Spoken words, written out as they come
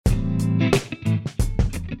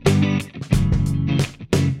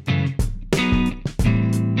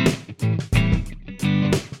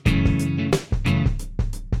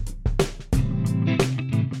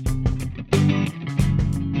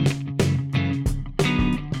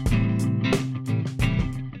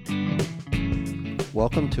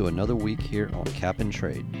welcome to another week here on Cap and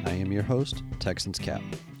Trade. I am your host, Texans Cap.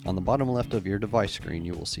 On the bottom left of your device screen,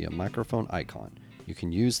 you will see a microphone icon. You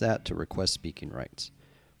can use that to request speaking rights.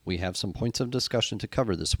 We have some points of discussion to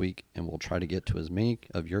cover this week, and we'll try to get to as many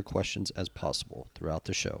of your questions as possible throughout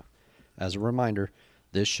the show. As a reminder,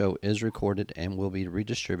 this show is recorded and will be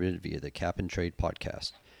redistributed via the Cap and Trade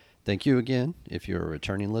podcast. Thank you again if you're a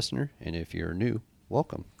returning listener, and if you're new,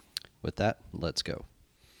 welcome. With that, let's go.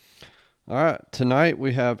 All right, tonight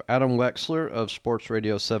we have Adam Wexler of Sports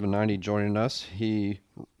Radio 790 joining us. He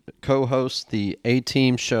co-hosts the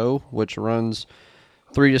A-Team show, which runs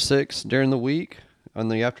 3 to 6 during the week on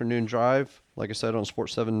the afternoon drive, like I said, on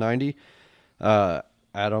Sports 790.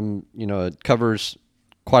 Adam, covers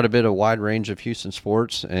quite a bit of wide range of Houston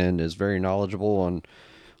sports and is very knowledgeable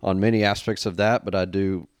on many aspects of that, but I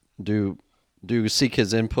do seek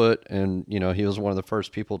his input, and he was one of the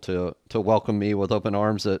first people to welcome me with open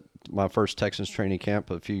arms at my first Texans training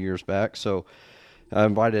camp a few years back. So I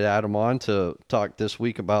invited Adam on to talk this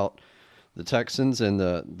week about the Texans and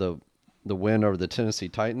the win over the Tennessee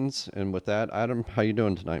Titans. And with that, Adam, how you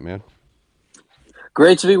doing tonight, man?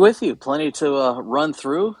 Great to be with you. Plenty to run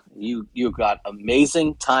through. You got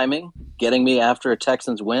amazing timing getting me after a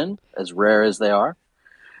Texans win, as rare as they are.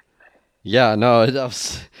 Yeah, no,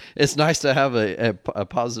 it's nice to have a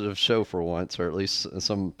positive show for once, or at least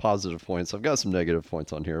some positive points. I've got some negative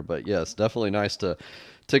points on here, but yes, definitely nice to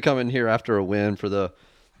come in here after a win for the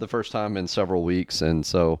first time in several weeks, and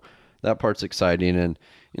so that part's exciting. And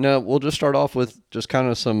we'll just start off with just kind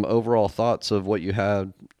of some overall thoughts of what you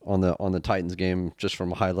had on the Titans game, just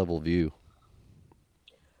from a high level view.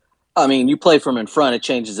 I mean, you play from in front, it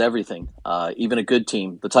changes everything. Even a good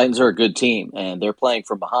team. The Titans are a good team, and they're playing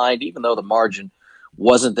from behind, even though the margin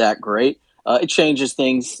wasn't that great. It changes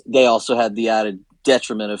things. They also had the added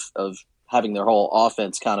detriment of having their whole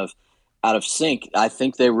offense kind of out of sync. I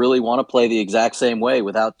think they really want to play the exact same way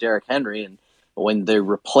without Derrick Henry, and when their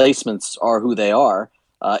replacements are who they are,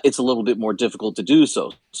 it's a little bit more difficult to do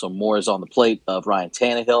so. So more is on the plate of Ryan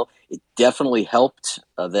Tannehill. It definitely helped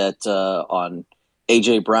that on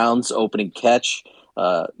A.J. Brown's opening catch,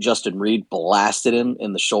 Justin Reed blasted him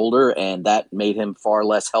in the shoulder, and that made him far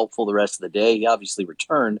less helpful the rest of the day. He obviously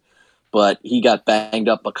returned, but he got banged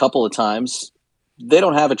up a couple of times. They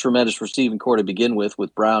don't have a tremendous receiving core to begin with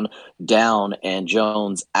Brown down and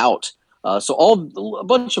Jones out. So a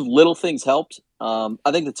bunch of little things helped.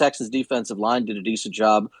 I think the Texans defensive line did a decent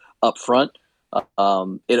job up front.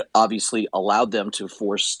 It obviously allowed them to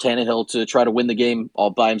force Tannehill to try to win the game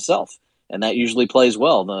all by himself. And that usually plays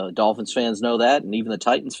well. The Dolphins fans know that, and even the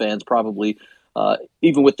Titans fans probably,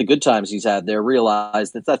 even with the good times he's had there,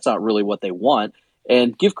 realize that that's not really what they want.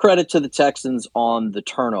 And give credit to the Texans on the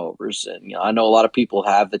turnovers. And I know a lot of people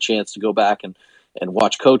have the chance to go back and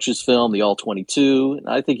watch coaches film, the All-22, and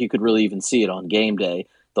I think you could really even see it on game day.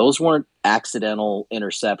 Those weren't accidental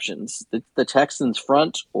interceptions. The Texans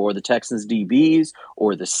front or the Texans DBs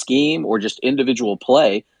or the scheme or just individual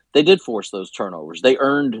play, they did force those turnovers. They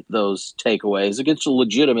earned those takeaways against a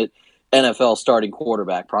legitimate NFL starting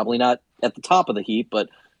quarterback. Probably not at the top of the heap, but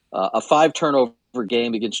a 5-turnover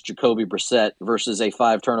game against Jacoby Brissett versus a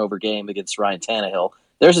 5-turnover game against Ryan Tannehill,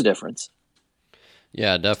 there's a difference.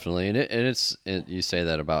 Yeah, definitely. And you say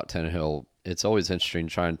that about Tannehill. It's always interesting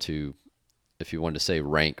trying to, if you wanted to say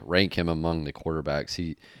rank him among the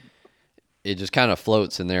quarterbacks. It just kind of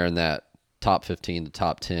floats in there in that top 15 to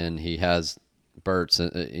top 10. He has bursts,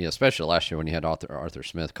 especially last year when he had Arthur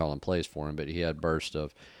Smith calling plays for him, but he had bursts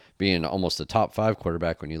of being almost a top 5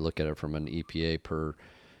 quarterback when you look at it from an EPA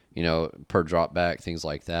per drop back, things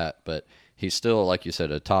like that. But he's still, like you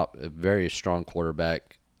said, a very strong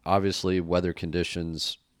quarterback. Obviously, weather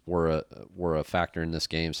conditions were a factor in this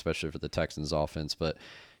game, especially for the Texans offense. But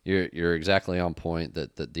you're exactly on point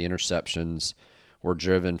that the interceptions were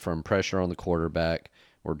driven from pressure on the quarterback,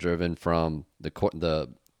 were driven from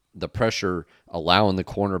the pressure allowing the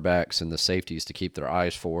cornerbacks and the safeties to keep their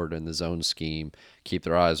eyes forward in the zone scheme, keep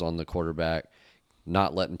their eyes on the quarterback,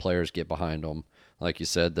 not letting players get behind them. Like you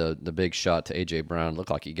said, the big shot to A.J. Brown looked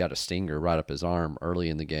like he got a stinger right up his arm early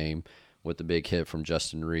in the game with the big hit from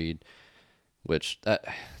Justin Reed, which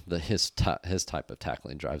his type of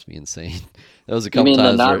tackling drives me insane. There was a couple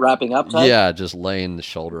times the not wrapping up type? Yeah, just laying the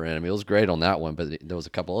shoulder in him. It was great on that one, but there was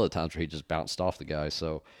a couple other times where he just bounced off the guy.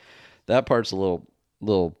 So that part's a little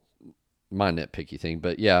my nitpicky thing.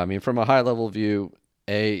 But yeah, I mean, from a high level view,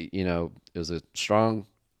 it was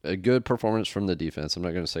a good performance from the defense. I'm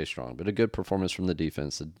not going to say strong, but a good performance from the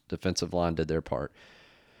defense. The defensive line did their part.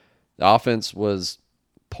 The offense was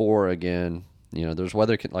poor again. There's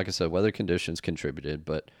weather, like I said, weather conditions contributed,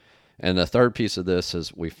 but And the third piece of this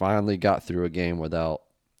is we finally got through a game without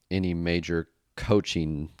any major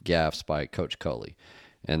coaching gaffes by Coach Culley.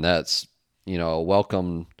 And that's, a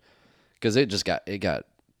welcome, because it got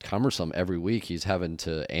cumbersome every week. He's having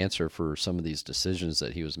to answer for some of these decisions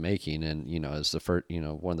that he was making. And, it's the first,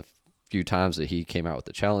 one of the few times that he came out with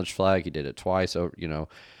the challenge flag. He did it twice.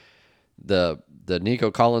 The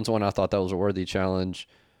Nico Collins one, I thought that was a worthy challenge.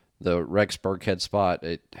 The Rex Burkhead spot,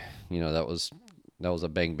 that was a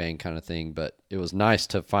bang bang kind of thing. But it was nice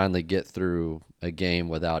to finally get through a game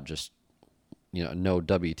without just, no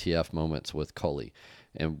WTF moments with Culley.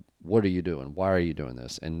 And what are you doing? Why are you doing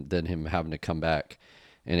this? And then him having to come back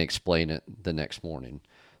and explain it the next morning.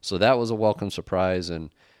 So that was a welcome surprise.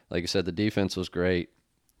 And like I said, the defense was great,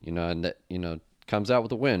 and that, comes out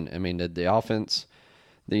with a win. I mean, the offense,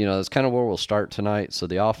 that's kind of where we'll start tonight. So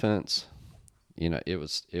the offense,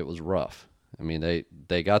 it was rough. I mean,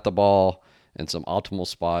 they got the ball in some optimal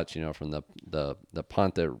spots, from the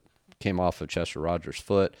punt that came off of Chester Rogers'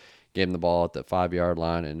 foot, gave him the ball at the 5-yard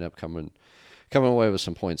line, and ended up coming away with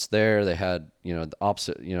some points there. They had, the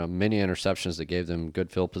opposite, many interceptions that gave them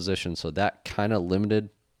good field position. So that kind of limited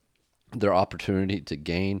their opportunity to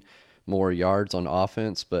gain more yards on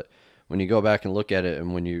offense. But when you go back and look at it,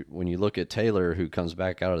 and when you look at Taylor, who comes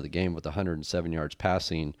back out of the game with 107 yards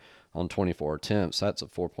passing on 24 attempts, that's a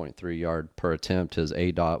 4.3 yard per attempt. His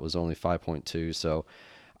ADOT was only 5.2. So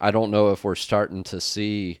I don't know if we're starting to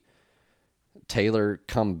see Taylor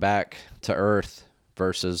come back to earth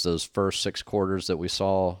versus those first 6 quarters that we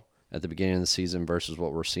saw at the beginning of the season versus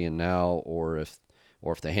what we're seeing now, or if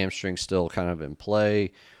the hamstring's still kind of in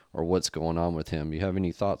play, or what's going on with him. You have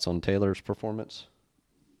any thoughts on Taylor's performance?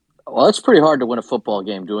 Well, it's pretty hard to win a football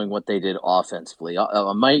game doing what they did offensively.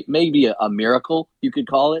 Maybe a miracle, you could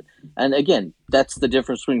call it. And again, that's the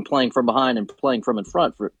difference between playing from behind and playing from in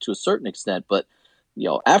front to a certain extent. But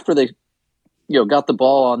after they got the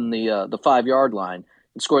ball on the 5-yard line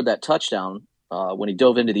and scored that touchdown when he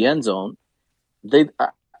dove into the end zone,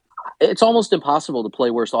 it's almost impossible to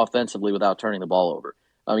play worse offensively without turning the ball over.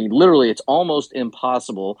 I mean, literally, it's almost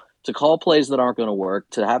impossible to call plays that aren't going to work,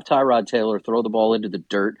 to have Tyrod Taylor throw the ball into the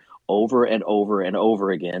dirt over and over and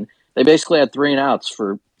over again. They basically had 3 and outs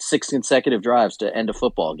for 6 consecutive drives to end a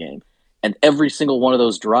football game. And every single one of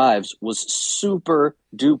those drives was super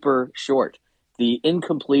duper short. The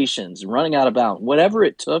incompletions, running out of bounds, whatever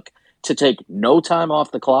it took to take no time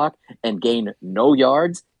off the clock and gain no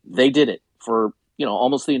yards, they did it for,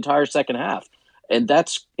 almost the entire second half. And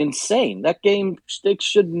that's insane. That game, they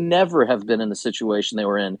should never have been in the situation they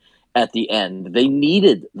were in at the end. They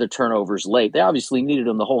needed the turnovers late. They obviously needed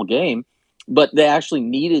them the whole game, but they actually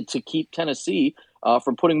needed to keep Tennessee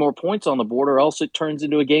from putting more points on the board, or else it turns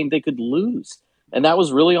into a game they could lose. And that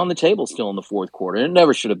was really on the table still in the fourth quarter. And it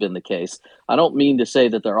never should have been the case. I don't mean to say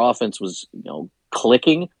that their offense was,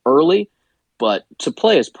 clicking early, but to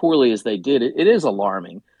play as poorly as they did, it is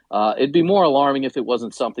alarming. It'd be more alarming if it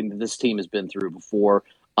wasn't something that this team has been through before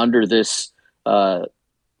under this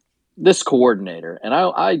coordinator. And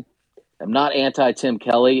I am not anti-Tim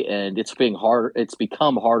Kelly, and it's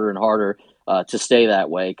become harder and harder to stay that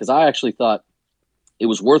way, because I actually thought it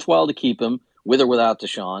was worthwhile to keep him with or without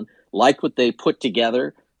Deshaun. Like what they put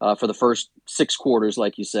together for the first 6 quarters,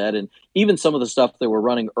 like you said, and even some of the stuff they were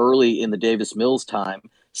running early in the Davis Mills time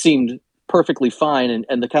seemed perfectly fine,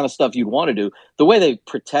 and the kind of stuff you'd want to do. The way they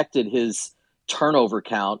protected his turnover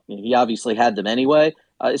count, he obviously had them anyway.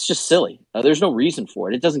 It's just silly. There's no reason for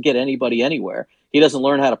it. It doesn't get anybody anywhere. He doesn't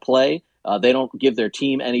learn how to play. They don't give their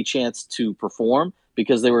team any chance to perform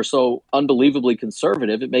because they were so unbelievably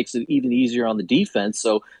conservative. It makes it even easier on the defense.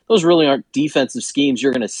 So those really aren't defensive schemes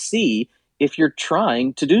you're going to see if you're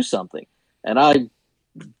trying to do something. And I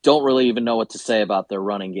don't really even know what to say about their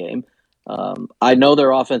running game. I know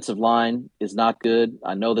their offensive line is not good.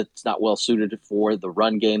 I know that it's not well suited for the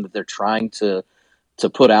run game that they're trying to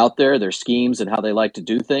put out there, their schemes and how they like to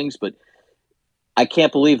do things. But I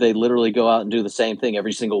can't believe they literally go out and do the same thing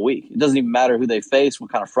every single week. It doesn't even matter who they face,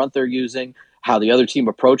 what kind of front they're using, how the other team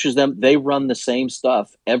approaches them. They run the same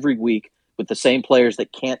stuff every week with the same players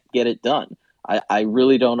that can't get it done. I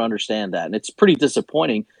really don't understand that. And it's pretty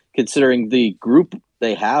disappointing considering the group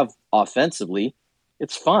they have offensively.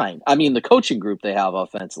 It's fine. I mean, the coaching group they have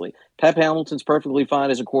offensively. Pep Hamilton's perfectly fine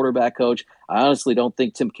as a quarterback coach. I honestly don't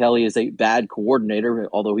think Tim Kelly is a bad coordinator,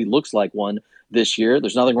 although he looks like one this year.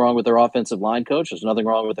 There's nothing wrong with their offensive line coach. There's nothing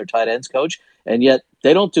wrong with their tight ends coach. And yet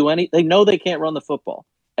they don't do any. They know they can't run the football.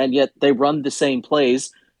 And yet they run the same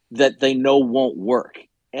plays that they know won't work.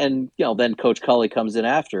 And, then Coach Culley comes in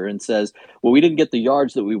after and says, well, we didn't get the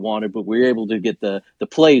yards that we wanted, but we were able to get the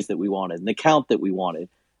plays that we wanted and the count that we wanted.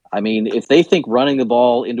 I mean, if they think running the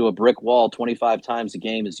ball into a brick wall 25 times a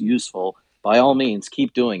game is useful, by all means,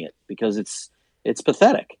 keep doing it because it's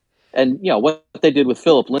pathetic. And what they did with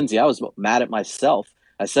Philip Lindsay, I was mad at myself.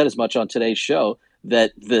 I said as much on today's show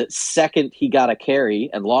that the second he got a carry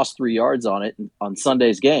and lost 3 yards on it on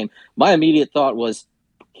Sunday's game, my immediate thought was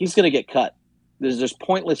he's going to get cut. There's just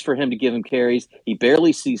pointless for him to give him carries. He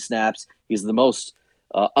barely sees snaps. He's the most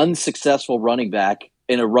unsuccessful running back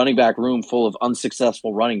in a running back room full of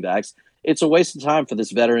unsuccessful running backs. It's a waste of time for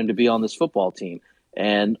this veteran to be on this football team.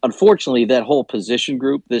 And unfortunately, that whole position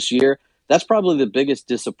group this year, that's probably the biggest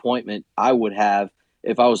disappointment I would have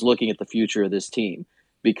if I was looking at the future of this team.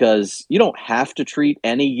 Because you don't have to treat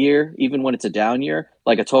any year, even when it's a down year,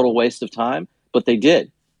 like a total waste of time. But they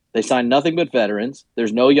did. They signed nothing but veterans.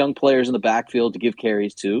 There's no young players in the backfield to give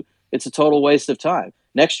carries to. It's a total waste of time.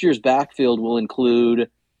 Next year's backfield will include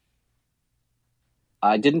 –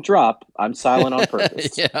 I didn't drop. I'm silent on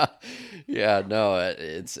purpose. Yeah, no,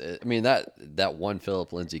 I mean that one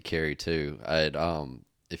Philip Lindsay carry too.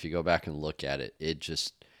 If you go back and look at it,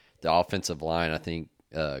 the offensive line. I think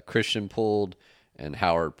Christian pulled and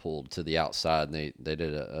Howard pulled to the outside, and they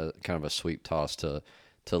did a kind of a sweep toss to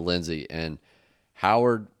Lindsay, and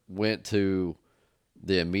Howard went to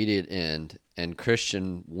the immediate end, and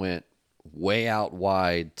Christian went way out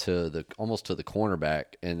wide to almost to the cornerback,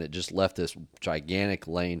 and it just left this gigantic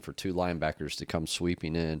lane for two linebackers to come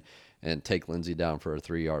sweeping in and take Lindsay down for a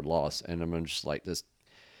 3-yard loss. And I'm just like this.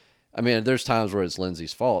 I mean, there's times where it's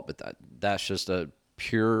Lindsay's fault, but that's just a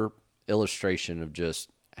pure illustration of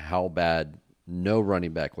just how bad no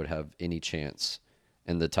running back would have any chance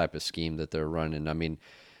in the type of scheme that they're running. I mean,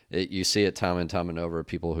 you see it time and time and over.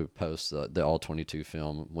 People who post the all-22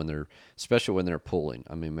 film especially when they're pulling.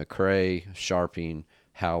 I mean, McCray, Sharping,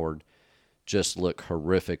 Howard just look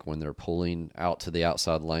horrific when they're pulling out to the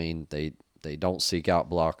outside lane. They don't seek out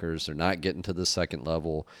blockers. They're not getting to the second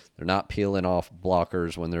level. They're not peeling off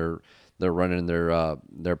blockers when they're running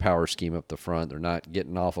their power scheme up the front. They're not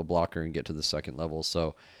getting off a blocker and get to the second level.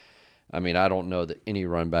 So, I mean, I don't know that any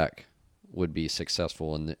run back would be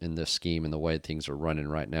successful in this scheme and the way things are running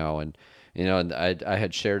right now. And and I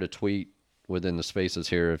had shared a tweet within the spaces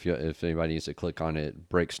here. If anybody needs to click on it, it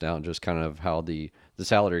breaks down just kind of how the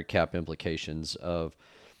salary cap implications of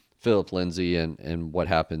Philip Lindsay and what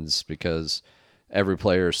happens, because every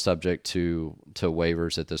player is subject to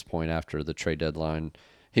waivers at this point after the trade deadline.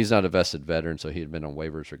 He's not a vested veteran, so he'd been on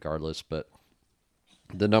waivers regardless, but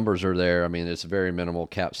the numbers are there. I mean, it's very minimal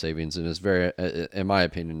cap savings, and it's very, in my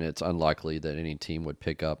opinion, it's unlikely that any team would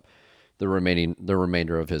pick up the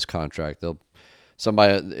remainder of his contract. He'll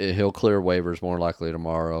clear waivers more likely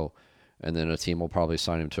tomorrow, and then a team will probably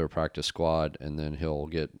sign him to a practice squad, and then he'll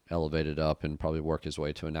get elevated up and probably work his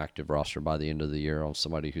way to an active roster by the end of the year on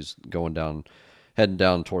somebody who's heading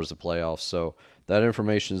down towards the playoffs. So that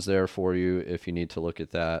information is there for you if you need to look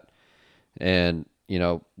at that. And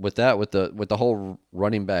with the whole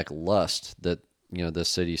running back lust that this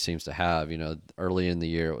city seems to have, early in the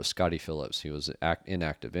year it was Scotty Phillips. He was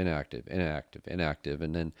inactive,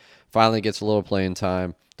 and then finally gets a little playing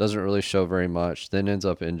time, doesn't really show very much, then ends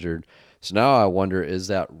up injured. So now I wonder, is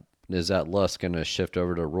that lust going to shift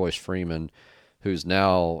over to Royce Freeman, who's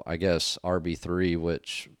now, I guess, RB3,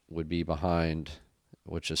 which would be behind,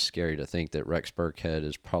 which is scary to think that Rex Burkhead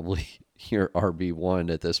is probably your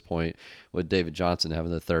RB1 at this point, with David Johnson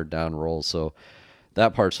having the third down role. So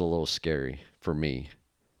that part's a little scary for me.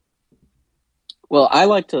 Well, I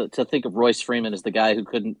like to think of Royce Freeman as the guy who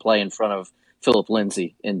couldn't play in front of Philip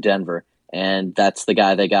Lindsay in Denver, and that's the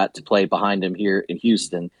guy they got to play behind him here in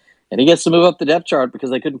Houston. And he gets to move up the depth chart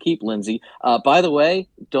because they couldn't keep Lindsay. By the way,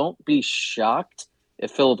 don't be shocked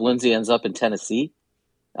if Philip Lindsay ends up in Tennessee,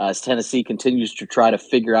 as Tennessee continues to try to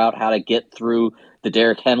figure out how to get through the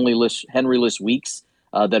Derrick Henry-less weeks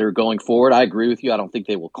that are going forward. I agree with you. I don't think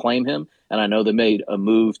they will claim him, and I know they made a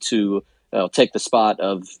move to take the spot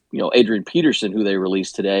of Adrian Peterson, who they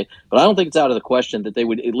released today. But I don't think it's out of the question that they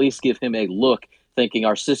would at least give him a look, thinking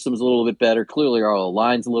our system's a little bit better. Clearly, our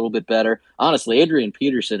line's a little bit better. Honestly, Adrian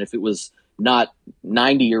Peterson, if it was not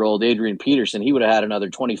 90-year-old Adrian Peterson, he would have had another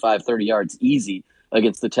 25, 30 yards easy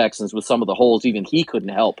against the Texans with some of the holes even he couldn't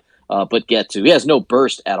help but get to. He has no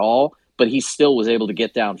burst at all, but he still was able to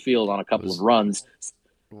get downfield on a couple of runs.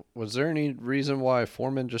 Was there any reason why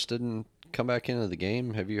Foreman just didn't come back into the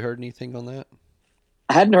game? Have you heard anything on that?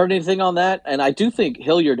 I hadn't heard anything on that, and I do think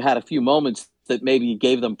Hilliard had a few moments that maybe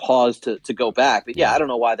gave them pause to go back. But yeah, I don't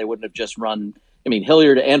know why they wouldn't have just run. I mean,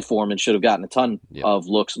 Hilliard and Foreman should have gotten a ton of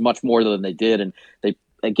looks, much more than they did. And they,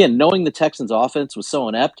 again, knowing the Texans' offense was so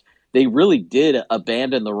inept, they really did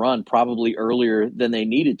abandon the run probably earlier than they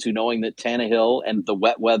needed to, knowing that Tannehill and the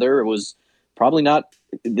wet weather was probably not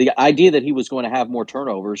the idea that he was going to have more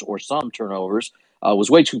turnovers or some turnovers was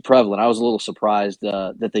way too prevalent. I was a little surprised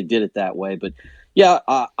that they did it that way. But yeah,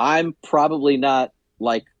 I'm probably not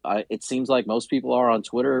like it seems like most people are on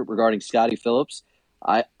Twitter regarding Scottie Phillips.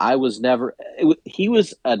 I was never he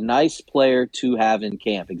was a nice player to have in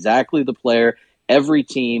camp. Exactly the player every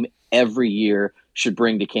team every year should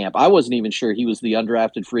bring to camp. I wasn't even sure he was the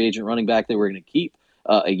undrafted free agent running back they were going to keep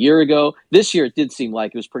a year ago. This year, it did seem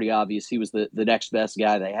like it was pretty obvious he was the next best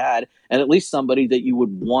guy they had, and at least somebody that you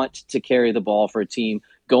would want to carry the ball for a team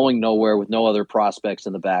going nowhere with no other prospects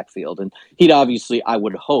in the backfield. And he'd obviously, I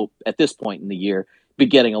would hope, at this point in the year, be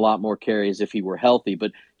getting a lot more carries if he were healthy.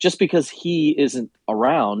 But just because he isn't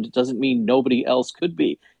around doesn't mean nobody else could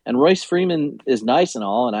be. And Royce Freeman is nice and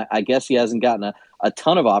all, and I guess he hasn't gotten a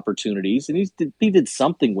ton of opportunities, and he did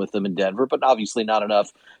something with them in Denver, but obviously not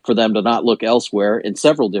enough for them to not look elsewhere in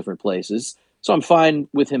several different places. So I'm fine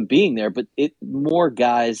with him being there, but more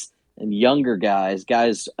guys and younger guys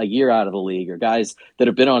a year out of the league, or guys that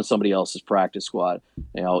have been on somebody else's practice squad,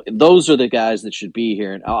 those are the guys that should be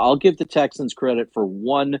here. And I'll give the Texans credit for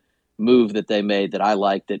one move that they made that I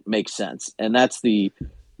like that makes sense, and that's the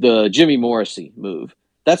Jimmy Morrissey move.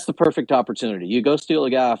 That's the perfect opportunity. You go steal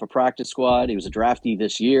a guy off a practice squad. He was a draftee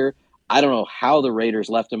this year. I don't know how the Raiders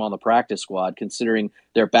left him on the practice squad, considering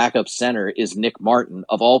their backup center is Nick Martin,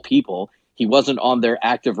 of all people. He wasn't on their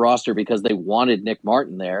active roster because they wanted Nick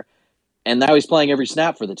Martin there, and now he's playing every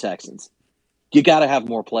snap for the Texans. You got to have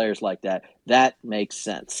more players like that. That makes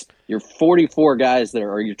sense. Your 44 guys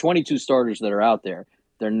or your 22 starters that are out there,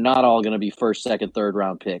 they're not all going to be first, second, third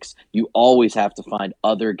round picks. You always have to find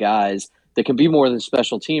other guys that can be more than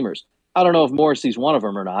special teamers. I don't know if Morrissey's one of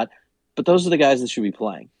them or not, but those are the guys that should be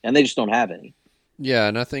playing, and they just don't have any. Yeah,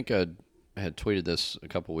 and I think I had tweeted this a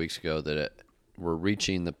couple weeks ago that we're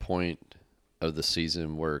reaching the point of the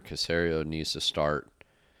season where Caserio needs to start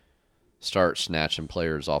snatching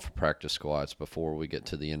players off of practice squads before we get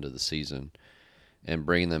to the end of the season, and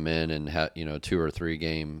bringing them in and 2 or 3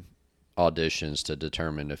 game auditions to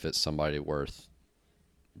determine if it's somebody worth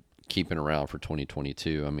keeping around for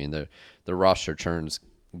 2022. I mean, the roster churn's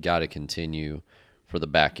got to continue for the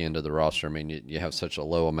back end of the roster. I mean, you have such a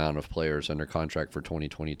low amount of players under contract for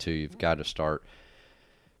 2022. You've got to start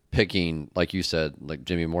picking, like you said, like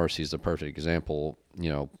Jimmy Morrissey's the perfect example.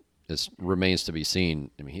 It remains to be seen.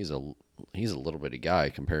 I mean, he's a little bitty guy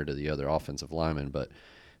compared to the other offensive linemen, but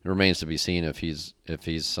it remains to be seen if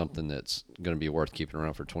he's something that's going to be worth keeping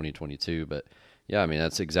around for 2022. But yeah, I mean,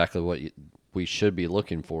 that's exactly what we should be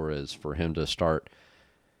looking for, is for him to start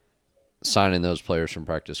signing those players from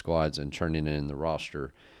practice squads and turning it in the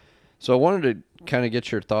roster. So I wanted to kind of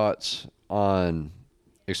get your thoughts on,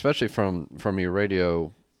 especially from your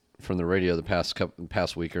radio, from the radio the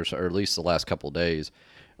past week or so, or at least the last couple of days.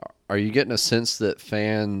 Are you getting a sense that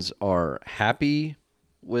fans are happy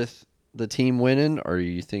with the team winning, or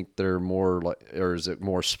you think they're more like, or is it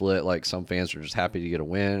more split? Like some fans are just happy to get a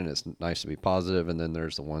win and it's nice to be positive, and then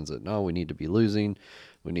there's the ones that no, we need to be losing,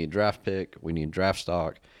 we need draft pick, we need draft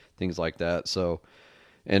stock, things like that. So,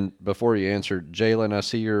 and before you answer, Jalen, I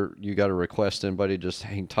see you got a request in, buddy. Just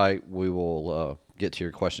hang tight. We will get to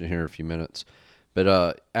your question here in a few minutes.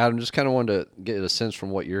 But Adam, just kind of wanted to get a sense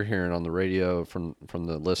from what you're hearing on the radio from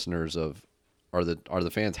the listeners of, are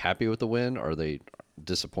the fans happy with the win? Or are they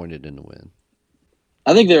disappointed in the win?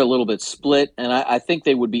 I think they're a little bit split, and I think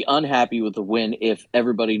they would be unhappy with the win if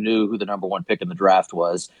everybody knew who the number one pick in the draft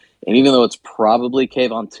was. And even though it's probably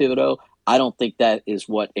Kayvon Thibodeaux, I don't think that is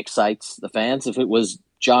what excites the fans. If it was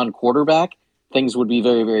John Quarterback, things would be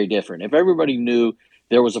very, very different. If everybody knew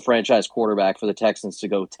there was a franchise quarterback for the Texans to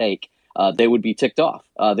go take, they would be ticked off.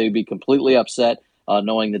 They would be completely upset,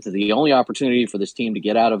 knowing that the only opportunity for this team to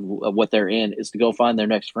get out of what they're in is to go find their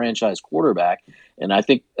next franchise quarterback. And I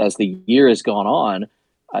think as the year has gone on,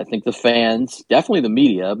 I think the fans, definitely the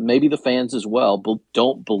media, maybe the fans as well,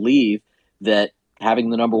 don't believe that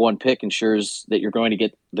having the number one pick ensures that you're going to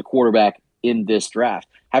get the quarterback in this draft.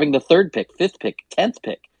 Having the third pick, fifth pick, 10th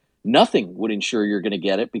pick, nothing would ensure you're going to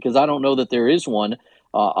get it, because I don't know that there is one.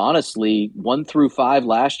 Honestly, 1 through 5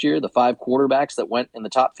 last year, the 5 quarterbacks that went in the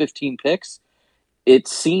top 15 picks, it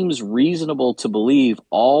seems reasonable to believe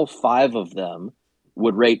all 5 of them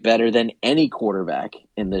would rate better than any quarterback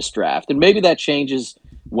in this draft. And maybe that changes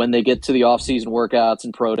when they get to the offseason workouts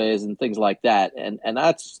and pro days and things like that. And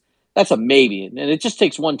that's a maybe. And it just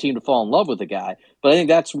takes one team to fall in love with a guy. But I think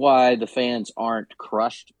that's why the fans aren't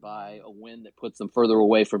crushed by a win that puts them further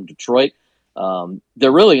away from Detroit.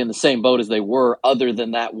 They're really in the same boat as they were, other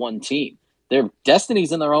than that one team. their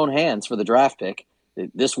destiny's in their own hands for the draft pick.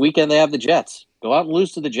 This weekend they have the Jets. Go out and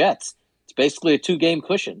lose to the Jets. It's basically a 2-game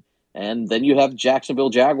cushion. And then you have Jacksonville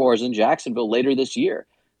Jaguars in Jacksonville later this year.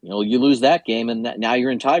 You lose that game, and now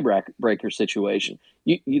you're in tiebreaker situation.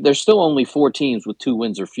 There's still only 4 teams with 2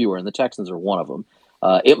 wins or fewer, and the Texans are one of them.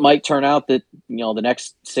 It might turn out that the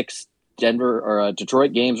next 6 Denver or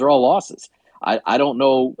Detroit games are all losses. I don't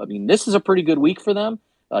know. I mean, this is a pretty good week for them,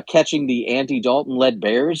 catching the Andy Dalton-led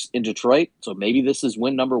Bears in Detroit. So maybe this is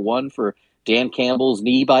win number 1 for Dan Campbell's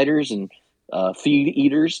knee biters and feed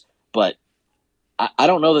eaters. But I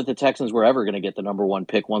don't know that the Texans were ever going to get the number 1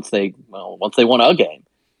 pick once they won a game.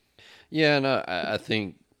 Yeah, no, I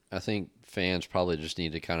think fans probably just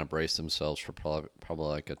need to kind of brace themselves for probably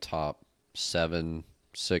like a top 7,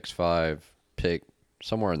 6, 5 pick,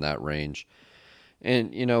 somewhere in that range.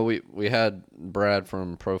 And we had Brad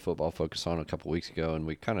from Pro Football Focus on a couple weeks ago, and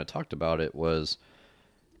we kind of talked about it. Was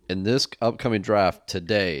in this upcoming draft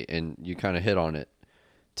today, and you kind of hit on it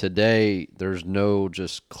today. There's no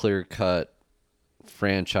just clear cut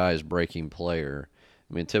franchise breaking player.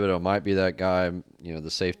 I mean, Thibodeau might be that guy,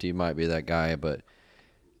 the safety might be that guy, but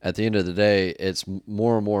at the end of the day, it's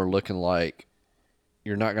more and more looking like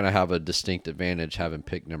you're not going to have a distinct advantage having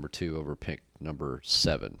pick number 2 over pick number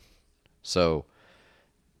 7. So,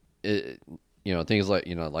 things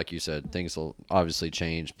like you said, things will obviously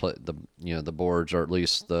change. The boards, or at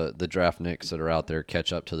least the draft nicks that are out there,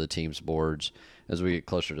 catch up to the team's boards as we get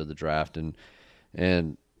closer to the draft, and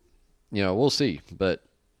we'll see. But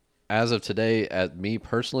as of today, me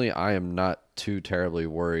personally, I am not too terribly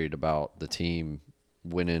worried about the team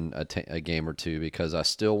winning a game or 2, because I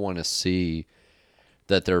still want to see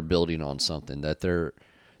that they're building on something, that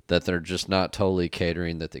they're just not totally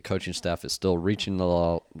catering, that the coaching staff is still reaching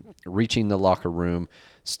the locker room,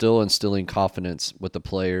 still instilling confidence with the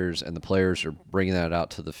players, and the players are bringing that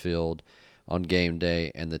out to the field on game day,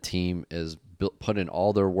 and the team is putting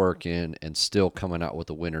all their work in and still coming out with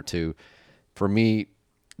a win or 2. For me,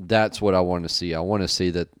 that's what I want to see. I want to see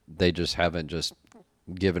that they just haven't just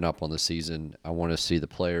given up on the season. I want to see the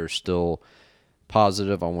players still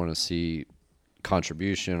positive. I want to see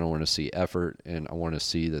contribution. I want to see effort, and I want to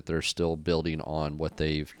see that they're still building on what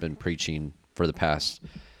they've been preaching for the past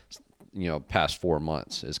 4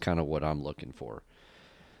 months is kind of what I'm looking for.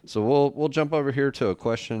 So we'll jump over here to a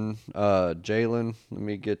question. Jalen, let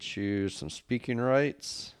me get you some speaking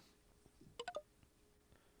rights.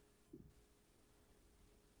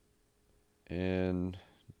 And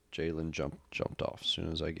Jalen jumped off as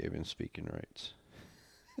soon as I gave him speaking rights.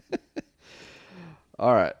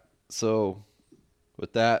 All right. So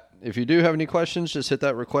with that, if you do have any questions, just hit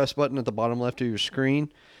that request button at the bottom left of your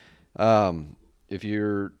screen. If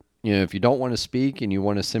you don't want to speak and you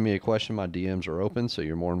want to send me a question, my DMs are open, so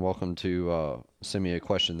you're more than welcome to send me a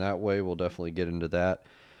question that way. We'll definitely get into that.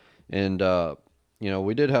 And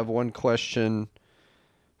we did have one question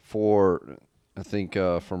for, I think,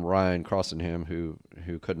 from Ryan Crossingham,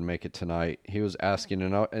 who couldn't make it tonight. He was asking,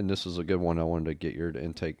 and this was a good one. I wanted to get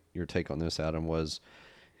your take on this, Adam.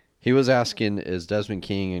 He was asking, is Desmond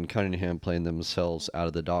King and Cunningham playing themselves out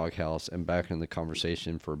of the doghouse and back in the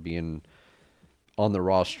conversation for being on the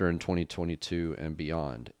roster in 2022 and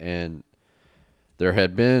beyond? And there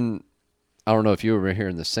had been, I don't know if you were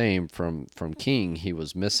hearing the same from King. He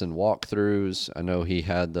was missing walkthroughs. I know he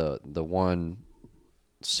had the one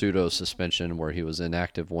pseudo suspension where he was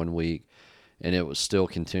inactive 1 week, and it was still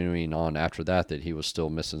continuing on after that he was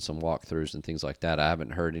still missing some walkthroughs and things like that. I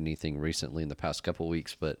haven't heard anything recently in the past couple of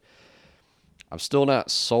weeks, but I'm still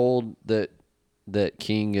not sold that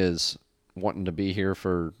King is wanting to be here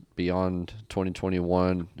for beyond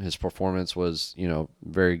 2021. His performance was,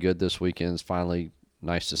 very good this weekend. It's finally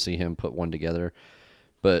nice to see him put one together.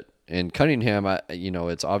 But in Cunningham,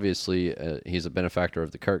 it's obviously he's a benefactor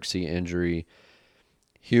of the Kirksey injury.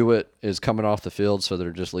 Hewitt is coming off the field, so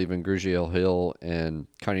they're just leaving Grugier-Hill and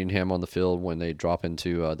Cunningham on the field when they drop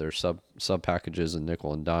into their sub packages and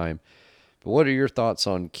nickel and dime. But what are your thoughts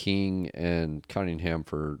on King and Cunningham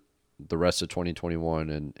for the rest of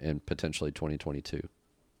 2021 and potentially 2022?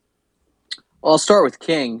 Well, I'll start with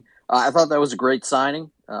King. I thought that was a great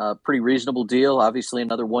signing. Pretty reasonable deal. Obviously,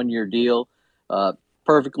 another 1-year deal.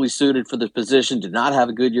 Perfectly suited for the position. Did not have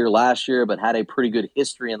a good year last year, but had a pretty good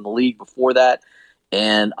history in the league before that.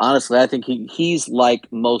 And honestly, I think he's like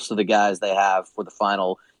most of the guys they have for the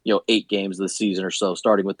final, 8 games of the season or so,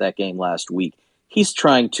 starting with that game last week. He's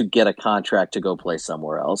trying to get a contract to go play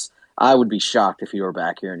somewhere else. I would be shocked if he were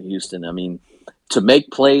back here in Houston. I mean, to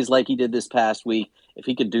make plays like he did this past week, if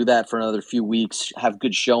he could do that for another few weeks, have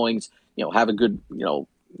good showings, have a good,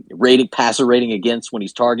 passer rating against when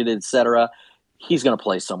he's targeted, etc., he's going to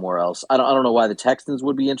play somewhere else. I don't know why the Texans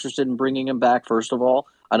would be interested in bringing him back. First of all,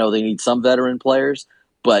 I know they need some veteran players,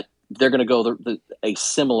 but they're going to go a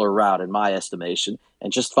similar route in my estimation,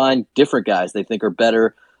 and just find different guys they think are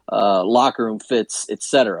better, locker room fits,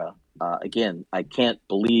 etc. Again, I can't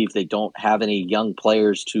believe they don't have any young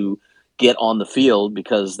players to get on the field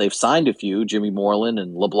because they've signed a few, Jimmy Moreland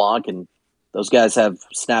and LeBlanc, and those guys have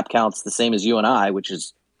snap counts the same as you and I, which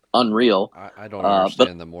is unreal. I don't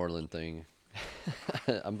understand the Moreland thing.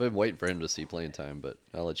 I've been waiting for him to see playing time, but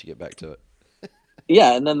I'll let you get back to it.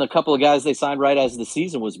 Yeah, and then the couple of guys they signed right as the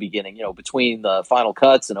season was beginning, between the final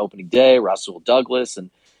cuts and opening day, Russell Douglas and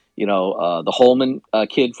the Holman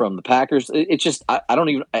kid from the Packers. It just I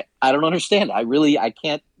don't understand. I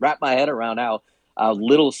can't wrap my head around how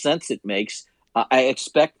little sense it makes. I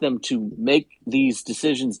expect them to make these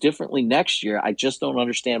decisions differently next year. I just don't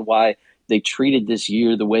understand why they treated this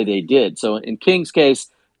year the way they did. So in King's case,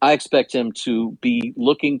 I expect him to be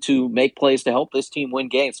looking to make plays to help this team win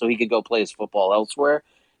games so he could go play his football elsewhere.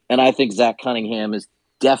 And I think Zach Cunningham is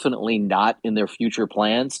definitely not in their future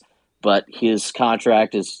plans, but his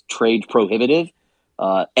contract is trade prohibitive.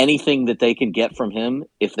 Anything that they can get from him,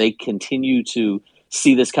 if they continue to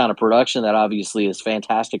see this kind of production, that obviously is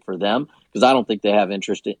fantastic for them, because I don't think they have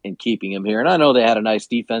interest in keeping him here. And I know they had a nice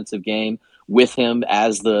defensive game with him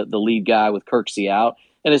as the lead guy with Kirksey out,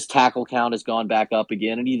 and his tackle count has gone back up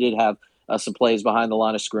again, and he did have some plays behind the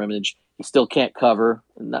line of scrimmage. He still can't cover.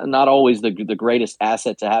 Not always the greatest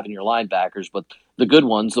asset to have in your linebackers, but the good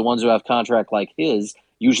ones, the ones who have contract like his,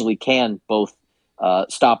 usually can both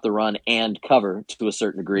stop the run and cover to a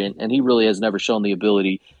certain degree, and he really has never shown the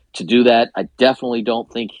ability to do that. I definitely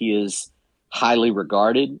don't think he is highly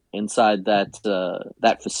regarded inside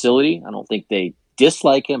that facility. I don't think they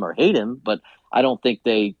dislike him or hate him, but I don't think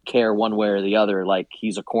they care one way or the other. Like,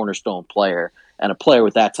 he's a cornerstone player, and a player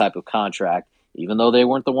with that type of contract, even though they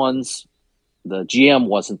weren't the ones, the GM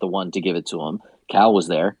wasn't the one to give it to him. Cal was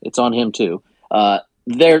there. It's on him too. I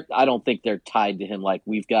don't think they're tied to him like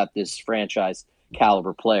we've got this franchise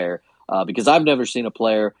caliber player, because I've never seen a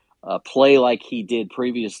player play like he did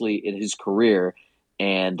previously in his career,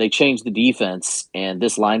 and they changed the defense, and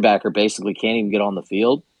this linebacker basically can't even get on the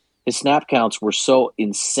field. His snap counts were so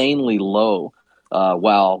insanely low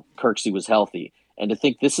while Kirksey was healthy. And to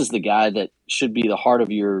think this is the guy that should be the heart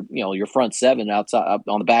of your front seven outside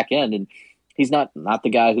on the back end, and he's not the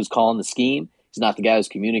guy who's calling the scheme. He's not the guy who's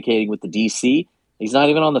communicating with the DC. He's not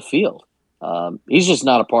even on the field. He's just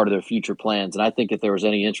not a part of their future plans. And I think if there was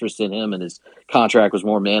any interest in him and his contract was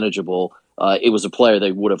more manageable, it was a player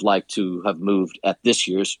they would have liked to have moved at this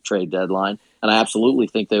year's trade deadline. And I absolutely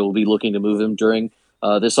think they will be looking to move him during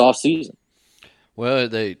this offseason. Well,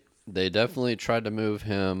 they definitely tried to move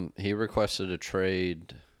him. He requested a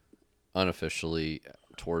trade unofficially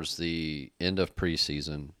towards the end of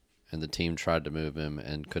preseason, and the team tried to move him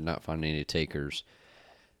and could not find any takers.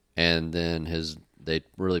 And then they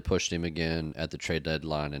really pushed him again at the trade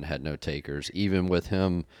deadline and had no takers. Even with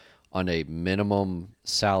him on a minimum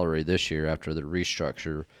salary this year after the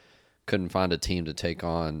restructure, couldn't find a team to take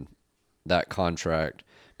on that contract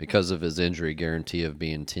because of his injury guarantee of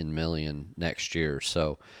being $10 million next year.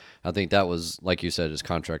 So I think that was, like you said, his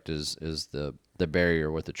contract is the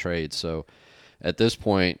barrier with the trade. So at this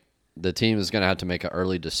point, the team is going to have to make an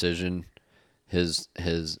early decision. His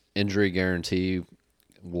injury guarantee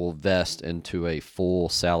will vest into a full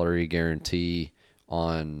salary guarantee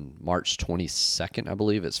on March 22nd, I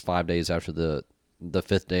believe. It's 5 days after the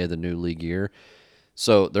fifth day of the new league year.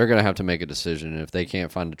 So they're going to have to make a decision. And if they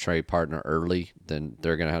can't find a trade partner early, then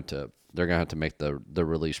they're going to have to make the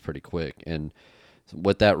release pretty quick. And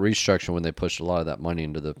with that restructure, when they pushed a lot of that money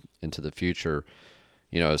into the future,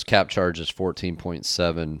 his cap charge is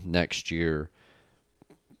 14.7 next year.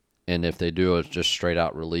 And if they do a just straight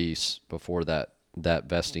out release before that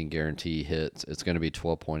vesting guarantee hits, it's going to be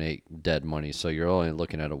 12.8 dead money. So you're only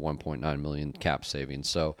looking at a 1.9 million cap savings.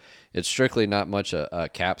 So it's strictly not much a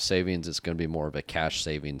cap savings. It's going to be more of a cash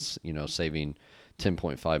savings, saving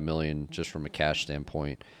 10.5 million just from a cash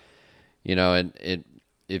standpoint. And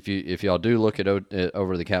if y'all do look at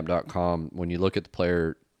overthecap.com, when you look at the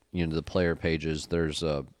player, the player pages, there's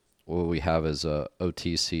what we have as a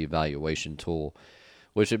OTC valuation tool,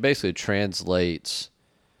 which it basically translates.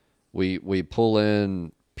 We pull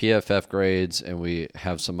in PFF grades, and we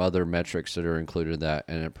have some other metrics that are included in that,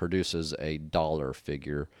 and it produces a dollar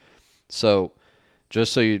figure. So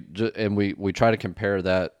just so and we try to compare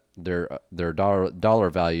that their dollar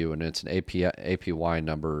value, and it's an APY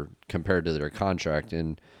number compared to their contract,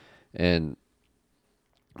 and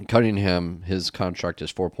Cunningham, his contract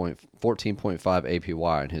is 14.5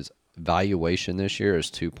 APY, and his valuation this year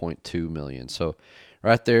is $2.2 million. So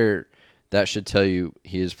right there, that should tell you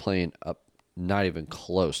he is playing up not even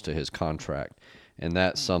close to his contract, and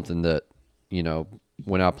that's something that, you know,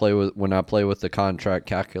 when I play with the contract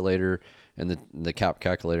calculator and the cap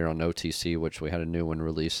calculator on OTC, which we had a new one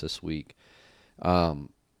released this week,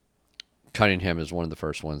 Cunningham is one of the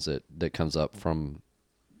first ones that comes up from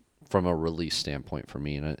a release standpoint for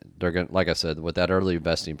me. And they're going, like I said, with that early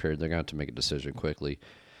vesting period, they're going to have to make a decision quickly.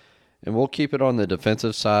 And we'll keep it on the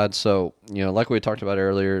defensive side. So, you know, like we talked about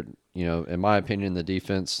earlier, you know, in my opinion, the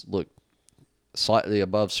defense looked slightly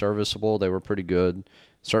above serviceable. They were pretty good.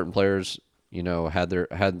 Certain players, you know,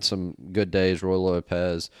 had some good days. Roy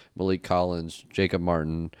Lopez, Malik Collins, Jacob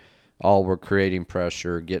Martin, all were creating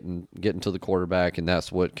pressure, getting to the quarterback, and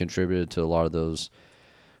that's what contributed to a lot of those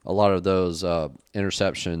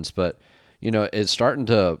interceptions. But, you know, it's starting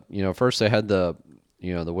to, you know, first they had the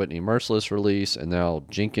Whitney Merciless release, and now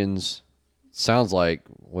Jenkins. Sounds like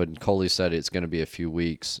when Coley said it's going to be a few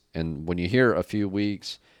weeks, and when you hear a few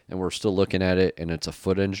weeks and we're still looking at it and it's a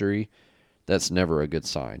foot injury, that's never a good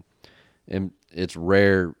sign. And it's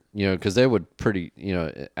rare, you know, because they would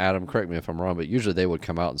Adam, correct me if I'm wrong, but usually they would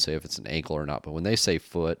come out and say if it's an ankle or not. But when they say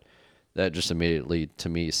foot, that just immediately to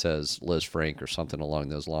me says Liz Frank or something along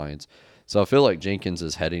those lines. So I feel like Jenkins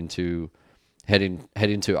is heading to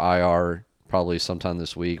IR probably sometime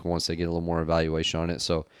this week once they get a little more evaluation on it.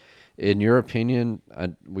 So in your opinion,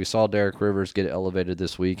 we saw Derek Rivers get elevated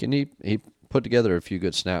this week, and he put together a few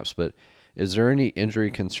good snaps, but is there any injury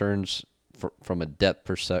concerns from a depth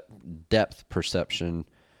perception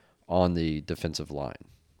on the defensive line?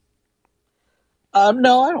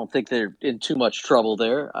 No, I don't think they're in too much trouble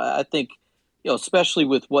there. I think, you know, especially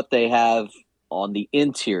with what they have on the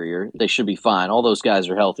interior, they should be fine. All those guys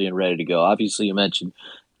are healthy and ready to go. Obviously, you mentioned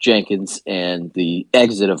Jenkins and the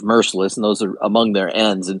exit of Merciless, and those are among their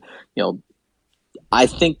ends. And, you know, I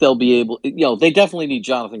think they'll be able, you know, they definitely need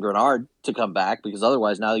Jonathan Grenard to come back, because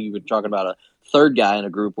otherwise now you've been talking about a third guy in a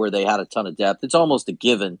group where they had a ton of depth. It's almost a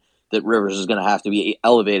given that Rivers is going to have to be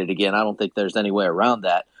elevated again. I don't think there's any way around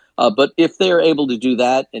that. But if they're able to do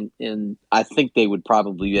that, and I think they would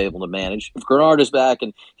probably be able to manage. If Grenard is back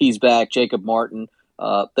and he's back, Jacob Martin,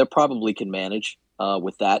 they probably can manage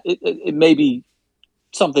with that. It may be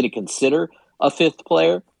something to consider, a fifth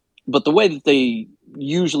player, but the way that they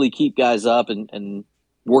usually keep guys up and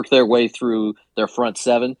work their way through their front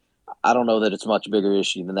seven, I don't know that it's a much bigger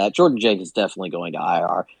issue than that. Jordan Jenkins is definitely going to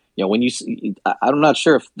IR. You know, when I'm not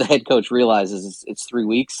sure if the head coach realizes it's 3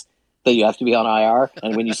 weeks that you have to be on IR,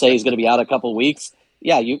 and when you say he's going to be out a couple of weeks,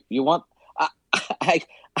 yeah, you want.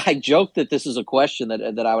 I joke that this is a question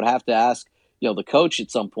that I would have to ask, you know, the coach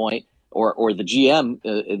at some point, or the GM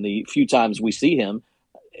in the few times we see him.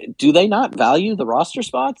 Do they not value the roster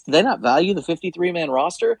spots? Do they not value the 53-man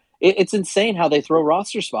roster? It's insane how they throw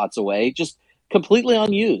roster spots away, just completely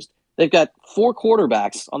unused. They've got 4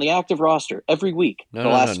 quarterbacks on the active roster every week. No.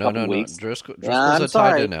 Driscoll's a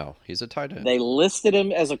tight end now. He's a tight end. They listed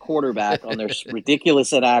him as a quarterback on their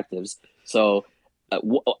ridiculous inactives. So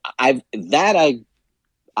I've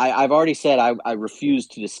already said I refuse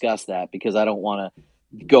to discuss that because I don't want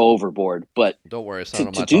to go overboard. But don't worry, it's not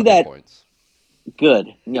on my do that. Points. Good.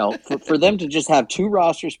 You know, for them to just have 2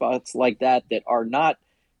 roster spots like that are not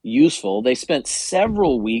useful. They spent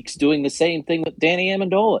several weeks doing the same thing with Danny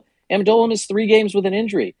Amendola. Amendola missed 3 games with an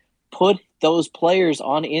injury. Put those players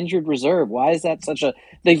on injured reserve. Why is that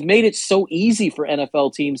they've made it so easy for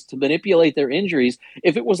NFL teams to manipulate their injuries.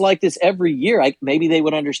 If it was like this every year, maybe they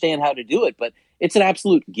would understand how to do it, but it's an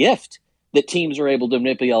absolute gift that teams are able to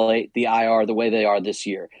manipulate the IR the way they are this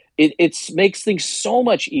year. It makes things so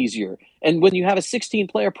much easier. And when you have a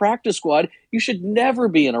 16-player practice squad, you should never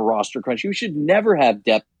be in a roster crunch. You should never have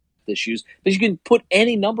depth issues, because you can put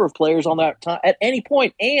any number of players on that time at any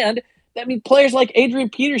point. And that means players like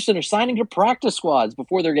Adrian Peterson are signing to practice squads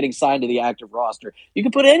before they're getting signed to the active roster. You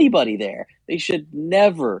can put anybody there. You should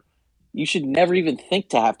never even think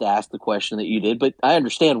to have to ask the question that you did, but I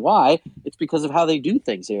understand why. It's because of how they do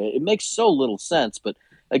things here. It makes so little sense, but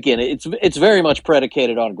again, it's very much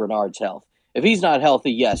predicated on Grenard's health. If he's not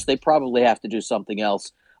healthy, yes, they probably have to do something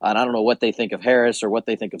else. And I don't know what they think of Harris or what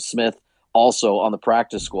they think of Smith also on the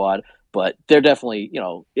practice squad, but they're definitely, you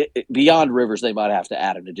know, beyond Rivers, they might have to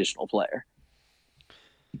add an additional player.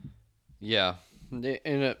 Yeah.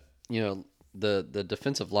 And, you know, the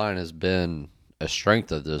defensive line has been a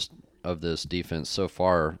strength of this defense so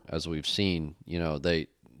far, as we've seen. You know,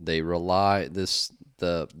 they rely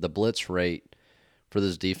the blitz rate for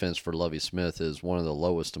this defense for Lovie Smith is one of the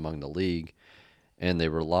lowest among the league, and they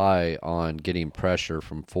rely on getting pressure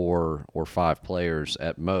from 4 or 5 players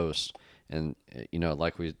at most. And, you know,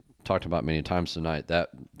 like we talked about many times tonight,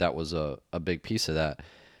 that was a big piece of that.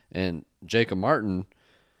 And Jacob Martin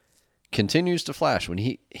continues to flash when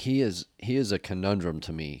he is a conundrum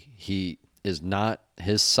to me.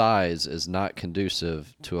 His size is not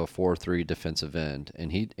conducive to a 4-3 defensive end,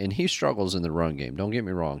 and he struggles in the run game. Don't get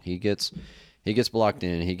me wrong. He gets blocked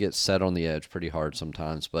in, he gets set on the edge pretty hard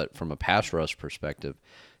sometimes, but from a pass rush perspective,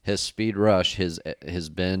 his speed rush, his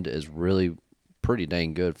bend is really pretty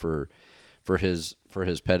dang good for his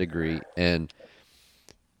pedigree. And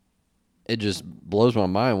it just blows my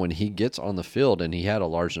mind when he gets on the field, and he had a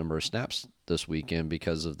large number of snaps this weekend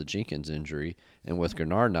because of the Jenkins injury and with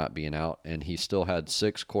Grenard not being out, and he still had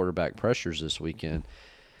 6 quarterback pressures this weekend.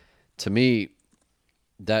 To me,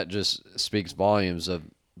 that just speaks volumes of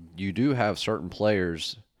you do have certain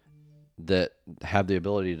players that have the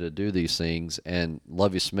ability to do these things, and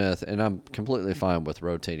Lovie Smith, and I'm completely fine with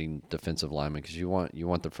rotating defensive linemen because you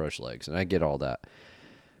want the fresh legs, and I get all that.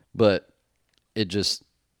 But it just,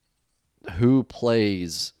 who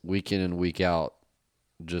plays week in and week out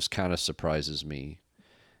just kind of surprises me.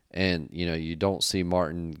 And, you don't see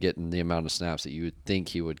Martin getting the amount of snaps that you would think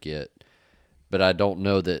he would get, but I don't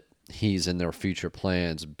know that he's in their future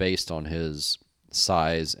plans based on his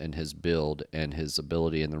size and his build and his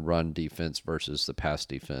ability in the run defense versus the pass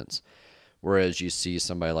defense. Whereas you see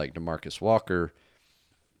somebody like DeMarcus Walker,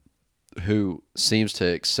 who seems to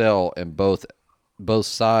excel in both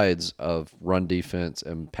sides of run defense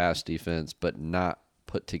and pass defense, but not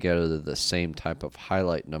put together the same type of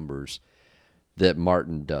highlight numbers that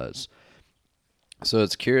Martin does. So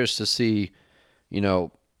it's curious to see,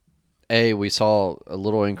 we saw a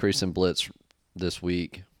little increase in blitz this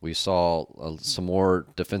week. We saw some more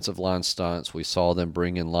defensive line stunts. We saw them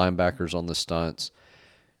bring in linebackers on the stunts,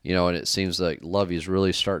 and it seems like Lovey's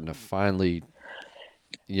really starting to finally,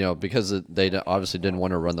 because they obviously didn't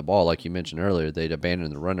want to run the ball, like you mentioned earlier. They'd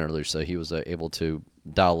abandoned the run earlier, so he was able to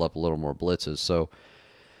dial up a little more blitzes. So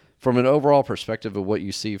from an overall perspective of what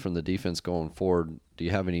you see from the defense going forward, do you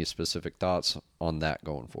have any specific thoughts on that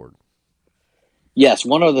going forward? Yes,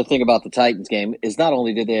 one other thing about the Titans game is not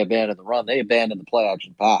only did they abandon the run, they abandoned the play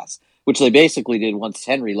action pass, which they basically did once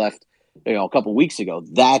Henry left, a couple weeks ago.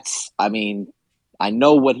 I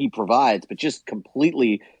know what he provides, but just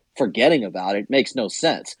completely forgetting about it makes no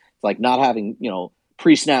sense. It's like not having,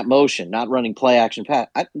 pre-snap motion, not running play action pass.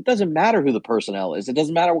 It doesn't matter who the personnel is. It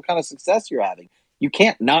doesn't matter what kind of success you're having. You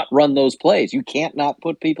can't not run those plays. You can't not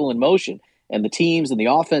put people in motion. And the teams and the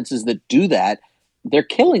offenses that do that, they're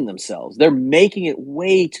killing themselves. They're making it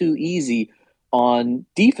way too easy on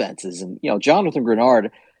defenses. And, Jonathan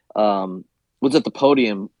Grenard was at the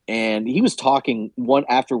podium, and he was talking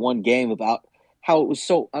after one game about how it was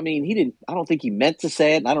so, I don't think he meant to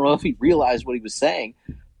say it, and I don't know if he realized what he was saying,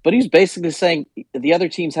 but he's basically saying the other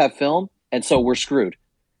teams have film, and so we're screwed.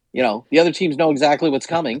 The other teams know exactly what's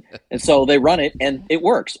coming, and so they run it, and it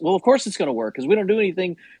works. Well, of course it's going to work because we don't do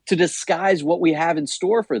anything to disguise what we have in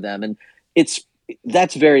store for them. And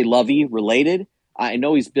that's very Lovey related. I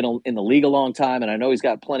know he's been in the league a long time, and I know he's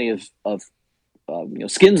got plenty of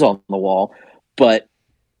skins on the wall. But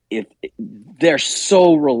if they're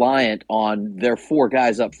so reliant on their 4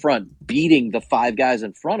 guys up front beating the 5 guys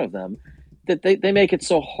in front of them, that they make it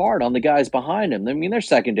so hard on the guys behind them. Their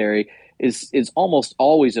secondary is almost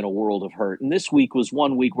always in a world of hurt. And this week was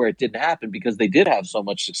one week where it didn't happen because they did have so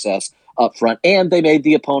much success up front, and they made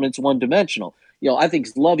the opponents one-dimensional. I think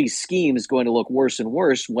Lovey's scheme is going to look worse and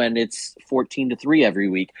worse when it's 14-3 every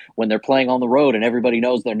week, when they're playing on the road and everybody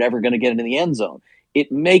knows they're never going to get into the end zone.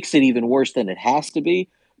 It makes it even worse than it has to be.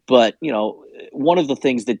 But, one of the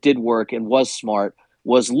things that did work and was smart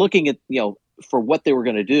was looking at, for what they were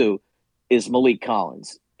going to do is Maliek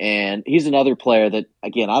Collins. And he's another player that,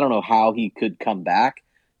 again, I don't know how he could come back,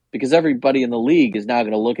 because everybody in the league is now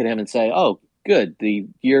going to look at him and say, oh, good, the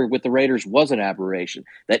year with the Raiders was an aberration.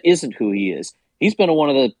 That isn't who he is. He's been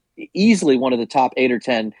easily one of the top 8 or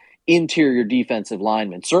 10 interior defensive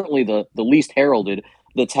linemen, certainly the least heralded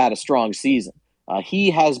that's had a strong season. He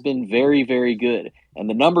has been very, very good, and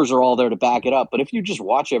the numbers are all there to back it up. But if you just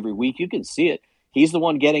watch every week, you can see it. He's the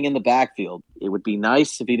one getting in the backfield. It would be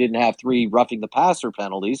nice if he didn't have 3 roughing the passer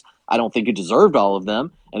penalties. I don't think he deserved all of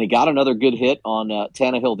them, and he got another good hit on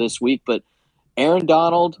Tannehill this week. But Aaron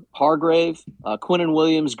Donald, Hargrave, Quinnen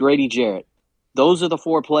Williams, Grady Jarrett, those are the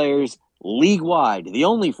 4 players league-wide, the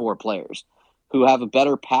only 4 players who have a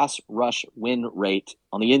better pass rush win rate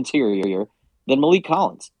on the interior than Maliek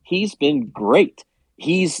Collins. He's been great.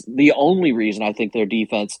 He's the only reason I think their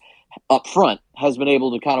defense up front has been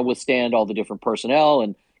able to kind of withstand all the different personnel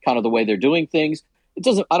and kind of the way they're doing things.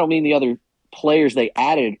 I don't mean the other players they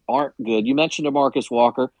added aren't good. You mentioned DeMarcus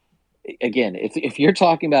Walker. again, if you're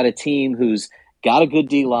talking about a team who's got a good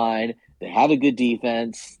D line, they have a good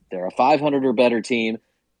defense, they're a 500 or better team,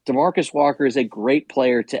 DeMarcus Walker is a great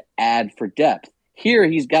player to add for depth. Here,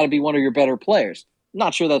 he's got to be one of your better players.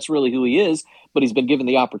 Not sure that's really who he is, but he's been given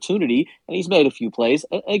the opportunity and he's made a few plays.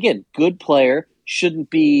 Again, good player, shouldn't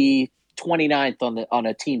be 29th on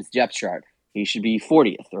a team's depth chart. He should be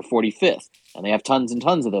 40th or 45th, and they have tons and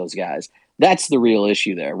tons of those guys. That's the real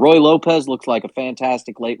issue there. Roy Lopez looks like a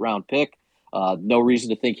fantastic late round pick. No reason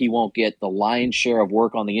to think he won't get the lion's share of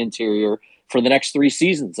work on the interior for the next 3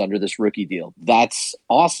 seasons under this rookie deal. That's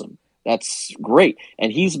awesome. That's great.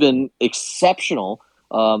 And he's been exceptional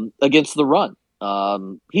against the run.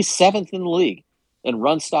 He's 7th in the league in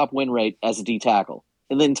run stop win rate as a D tackle.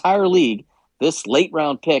 In the entire league, this late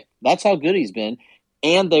round pick, that's how good he's been.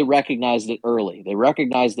 And they recognized it early. They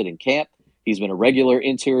recognized it in camp. He's been a regular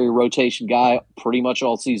interior rotation guy pretty much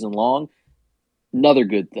all season long. Another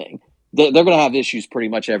good thing. They're going to have issues pretty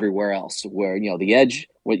much everywhere else where, the edge,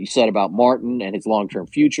 what you said about Martin and his long-term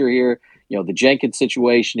future here, the Jenkins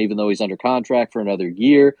situation, even though he's under contract for another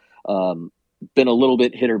year, been a little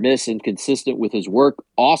bit hit or miss, inconsistent with his work.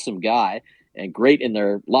 Awesome guy and great in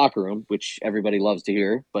their locker room, which everybody loves to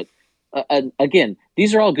hear. But again,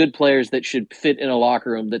 these are all good players that should fit in a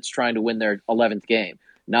locker room that's trying to win their 11th game,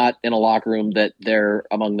 not in a locker room that they're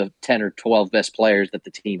among the 10 or 12 best players that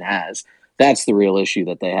the team has. That's the real issue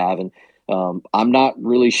that they have. And I'm not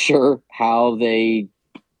really sure how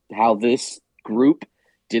this group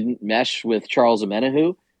didn't mesh with Charles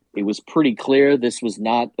Omenihu. It was pretty clear this was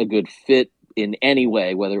not a good fit in any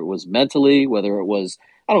way, whether it was mentally, whether it was,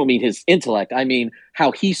 I don't mean his intellect, I mean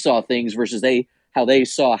how he saw things versus how they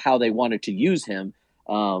saw how they wanted to use him.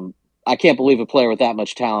 I can't believe a player with that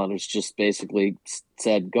much talent was just basically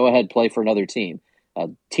said, go ahead, play for another team.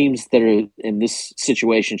 Teams that are in this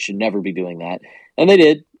situation should never be doing that. And they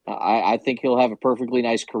did. I think he'll have a perfectly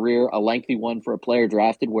nice career, a lengthy one for a player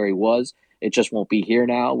drafted where he was. It just won't be here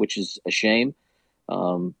now, which is a shame.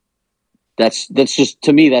 That's just,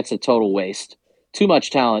 to me, that's a total waste. Too much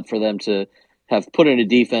talent for them to have put in a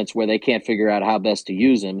defense where they can't figure out how best to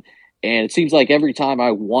use him. And it seems like every time I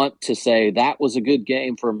want to say that was a good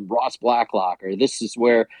game from Ross Blacklock, or this is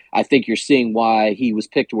where I think you're seeing why he was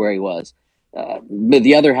picked where he was.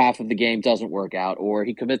 The other half of the game doesn't work out, or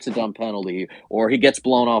he commits a dumb penalty, or he gets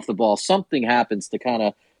blown off the ball. Something happens to kind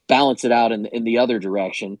of balance it out in the other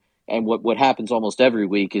direction. And what happens almost every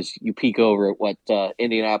week is you peek over at what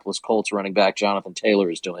Indianapolis Colts running back Jonathan Taylor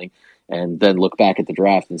is doing, and then look back at the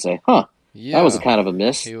draft and say, Yeah, that was a kind of a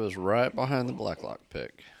miss. He was right behind the Blacklock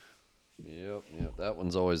pick. Yep. That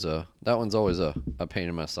one's always a pain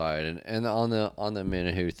in my side. And on the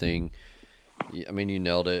Omenihu thing, I mean, you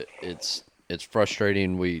nailed it. It's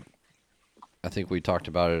frustrating. I think we talked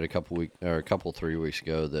about it a couple 3 weeks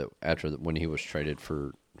ago that when he was traded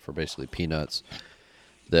for basically peanuts,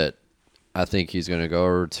 that I think he's going to go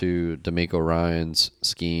over to DeMeco Ryans'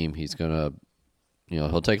 scheme. He's going to,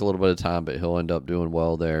 he'll take a little bit of time, but he'll end up doing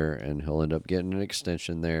well there, and he'll end up getting an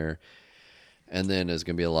extension there. And then there's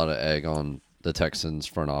going to be a lot of egg on the Texans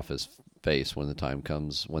front office face when the time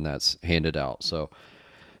comes when that's handed out. So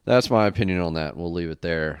that's my opinion on that. We'll leave it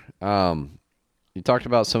there. You talked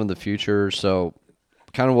about some of the future. So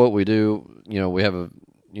kind of what we do, we have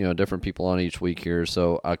different people on each week here.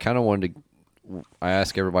 So I kind of wanted to, I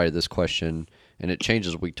ask everybody this question, and it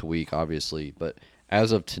changes week to week, obviously. But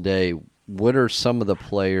as of today, what are some of the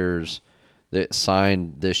players that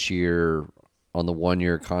signed this year on the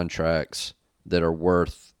 1-year contracts that are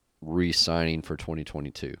worth re-signing for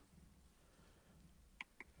 2022?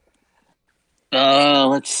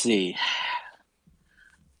 Let's see.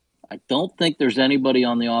 I don't think there's anybody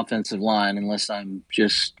on the offensive line, unless I'm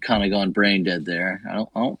just kind of gone brain dead there. I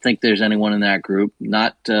don't think there's anyone in that group.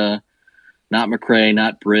 Not McCray,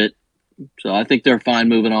 not Britt. So I think they're fine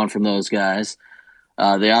moving on from those guys.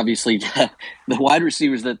 They obviously the wide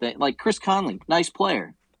receivers that they like. Chris Conley, nice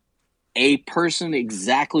player. A person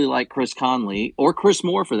exactly like Chris Conley, or Chris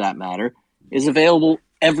Moore for that matter, is available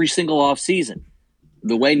every single offseason.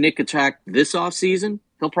 The way Nick attacked this offseason,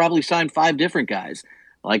 he'll probably sign 5 different guys,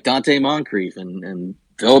 like Dante Moncrief and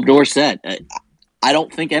Philip Dorsett. I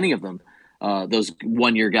don't think any of them, those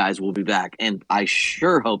 1-year guys, will be back. And I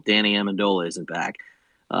sure hope Danny Amendola isn't back.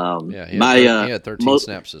 He had 13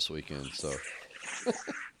 snaps this weekend, so...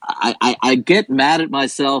 I get mad at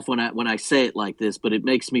myself when I say it like this, but it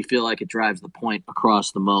makes me feel like it drives the point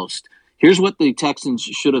across the most. Here's what the Texans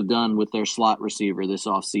should have done with their slot receiver this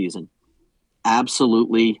offseason.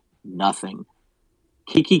 Absolutely nothing.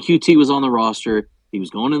 Kiki QT was on the roster. He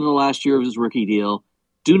was going into the last year of his rookie deal.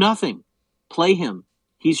 Do nothing. Play him.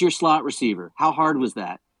 He's your slot receiver. How hard was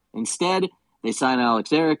that? Instead, they sign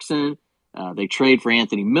Alex Erickson. They trade for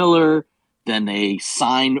Anthony Miller. Then they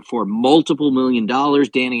sign for multiple $1 million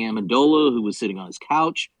Danny Amendola, who was sitting on his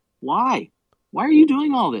couch. Why? Why are you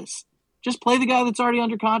doing all this? Just play the guy that's already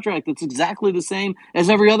under contract. That's exactly the same as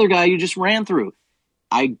every other guy you just ran through.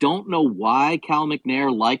 I don't know why Cal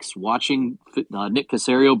McNair likes watching Nick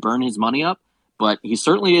Caserio burn his money up, but he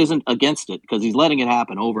certainly isn't against it because he's letting it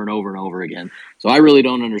happen over and over and over again. So I really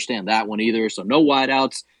don't understand that one either. So no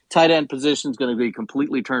wideouts. Tight end position is going to be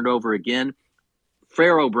completely turned over again.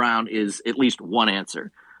 Pharaoh Brown is at least one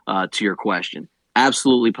answer to your question.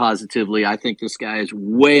 Absolutely, positively. I think this guy is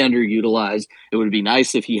way underutilized. It would be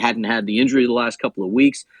nice if he hadn't had the injury the last couple of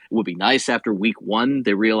weeks. It would be nice after week 1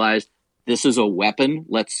 they realized this is a weapon.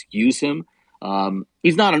 Let's use him.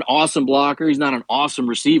 He's not an awesome blocker. He's not an awesome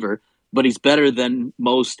receiver, but he's better than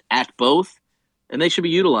most at both, and they should be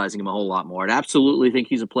utilizing him a whole lot more. I absolutely think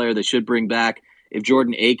he's a player they should bring back. If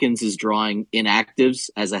Jordan Akins is drawing inactives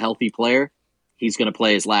as a healthy player, he's going to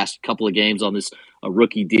play his last couple of games on this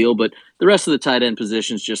rookie deal. But the rest of the tight end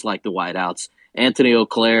positions, just like the wideouts, Anthony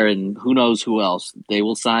Auclair and who knows who else, they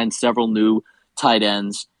will sign several new tight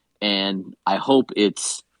ends, and I hope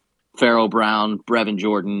it's Pharaoh Brown, Brevin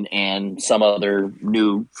Jordan, and some other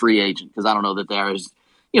new free agent, because I don't know that there is,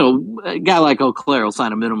 a guy like Auclair will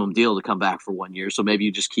sign a minimum deal to come back for 1 year, so maybe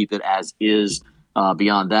you just keep it as is.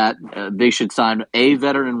 Beyond that, they should sign a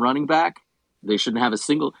veteran running back. They shouldn't have a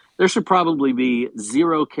single. There should probably be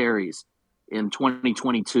 0 carries in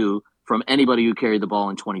 2022 from anybody who carried the ball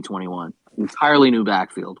in 2021. Entirely new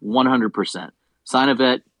backfield, 100%. Sign a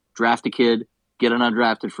vet, draft a kid, get an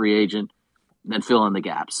undrafted free agent, then fill in the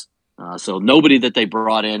gaps. So nobody that they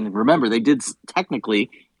brought in. Remember, they did technically.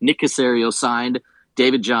 Nick Caserio signed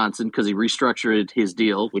David Johnson because he restructured his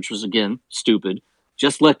deal, which was, again, stupid.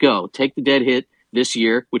 Just let go. Take the dead hit this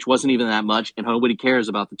year, which wasn't even that much, and nobody cares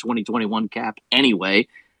about the 2021 cap anyway.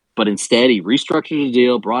 But instead, he restructured the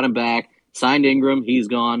deal, brought him back, signed Ingram, he's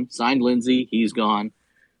gone, signed Lindsey, he's gone.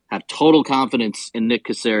 Have total confidence in Nick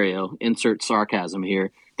Caserio, insert sarcasm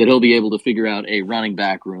here, that he'll be able to figure out a running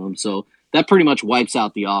back room. So that pretty much wipes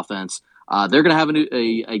out the offense. They're going to have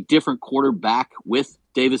a different quarterback with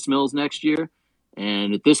Davis Mills next year.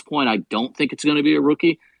 And at this point, I don't think it's going to be a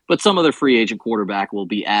rookie. But some other free agent quarterback will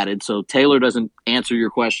be added. So Taylor doesn't answer your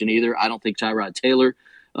question either. I don't think Tyrod Taylor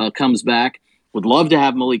comes back. Would love to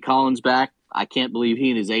have Malik Collins back. I can't believe he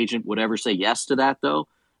and his agent would ever say yes to that, though,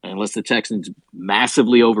 unless the Texans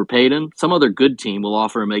massively overpaid him. Some other good team will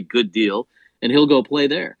offer him a good deal, and he'll go play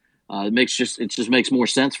there. It just makes more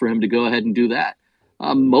sense for him to go ahead and do that.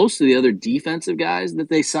 Most of the other defensive guys that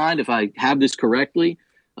they signed, if I have this correctly,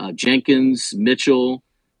 Jenkins, Mitchell,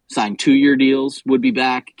 signed 2-year deals, would be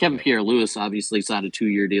back. Kevin Pierre-Louis obviously signed a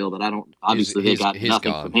 2-year deal, but they got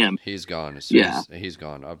nothing from him. He's gone. He's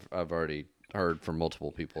gone. I've already heard from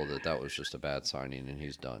multiple people that was just a bad signing, and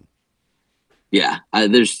he's done. Yeah,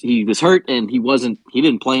 he was hurt, and he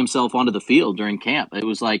didn't play himself onto the field during camp. It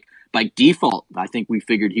was like by default, I think we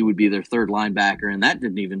figured he would be their third linebacker, and that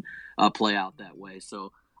didn't even play out that way.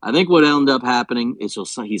 So I think what ended up happening is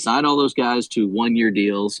he signed all those guys to 1-year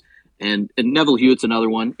deals, and Neville Hewitt's another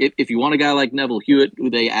one. If you want a guy like Neville Hewitt, who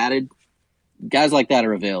they added, guys like that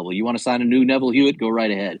are available. You want to sign a new Neville Hewitt, go right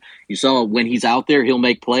ahead. You saw when he's out there, he'll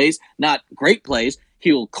make plays, not great plays.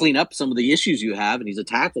 He'll clean up some of the issues you have, and he's a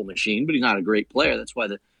tackle machine, but he's not a great player. That's why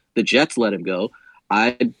the Jets let him go.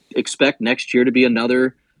 I expect next year to be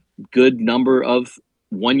another good number of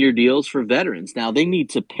 1-year deals for veterans. Now, they need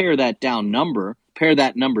to pare that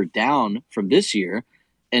number down from this year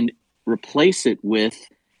and replace it with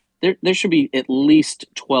there should be at least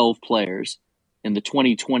 12 players in the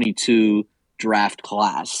 2022 draft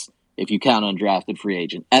class, if you count undrafted free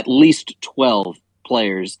agent. At least 12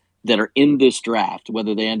 players that are in this draft,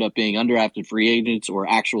 whether they end up being undrafted free agents or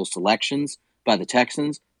actual selections by the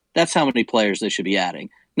Texans. That's how many players they should be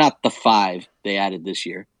adding, not the 5 they added this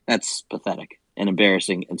year. That's pathetic and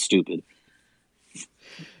embarrassing and stupid.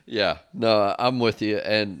 Yeah, no, I'm with you.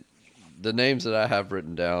 And the names that I have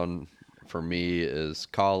written down for me is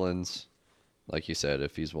Collins, like you said,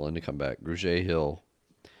 if he's willing to come back, Grugier Hill.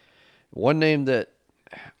 One name that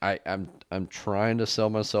I'm trying to sell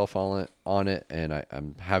myself on it, and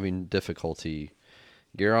I'm having difficulty.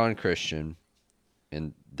 Geron Christian,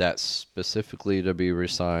 and that's specifically to be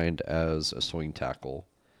re-signed as a swing tackle.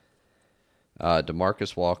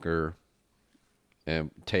 DeMarcus Walker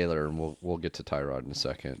and Taylor, and we'll get to Tyrod in a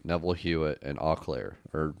second. Neville Hewitt and Auclair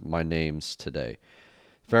are my names today.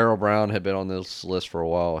 Pharaoh Brown had been on this list for a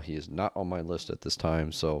while. He is not on my list at this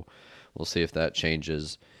time, so we'll see if that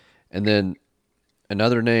changes. And then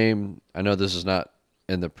another name, I know this is not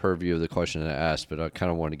in the purview of the question that I asked, but I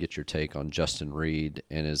kind of want to get your take on Justin Reed,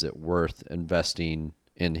 and is it worth investing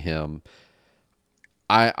in him?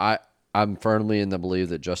 I'm firmly in the belief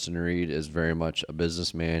that Justin Reed is very much a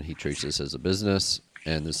businessman. He treats this as a business,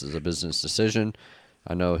 and this is a business decision.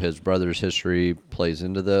 I know his brother's history plays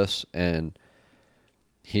into this, and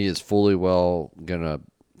he is fully well going to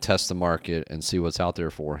test the market and see what's out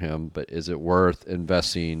there for him. But is it worth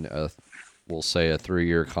investing, we'll say, a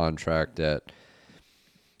 3-year contract that,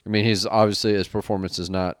 I mean, he's obviously, his performance is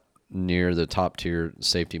not near the top tier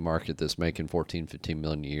safety market that's making 14, 15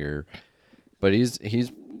 million a year, but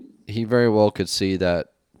he very well could see that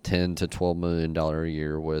 $10 to $12 million a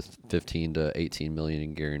year with 15 to 18 million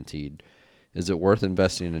in guaranteed. Is it worth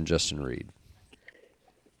investing in Justin Reed?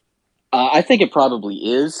 I think it probably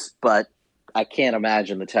is, but I can't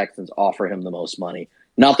imagine the Texans offer him the most money.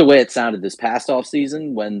 Not the way it sounded this past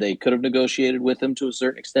offseason when they could have negotiated with him to a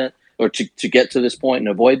certain extent, or to get to this point and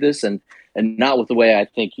avoid this, and not with the way I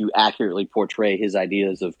think you accurately portray his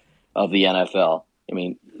ideas of the NFL. I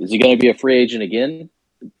mean, is he going to be a free agent again?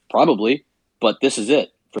 Probably, but this is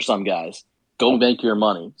it for some guys. Go make your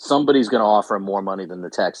money. Somebody's going to offer him more money than the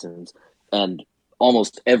Texans, and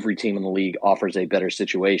almost every team in the league offers a better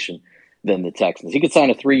situation than the Texans. He could sign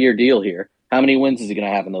a 3-year deal here. How many wins is he going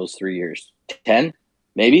to have in those 3 years? 10?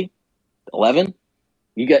 Maybe? 11?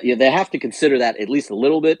 They have to consider that at least a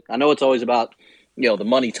little bit. I know it's always about, the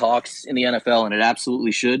money talks in the NFL, and it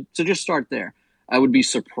absolutely should. So just start there. I would be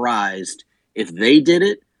surprised if they did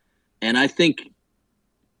it, and I think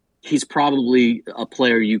he's probably a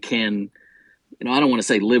player you can, I don't want to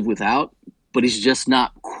say live without, but he's just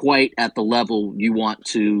not quite at the level you want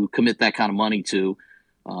to commit that kind of money to.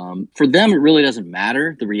 For them, it really doesn't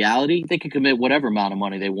matter. The reality, they can commit whatever amount of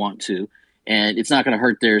money they want to, and it's not going to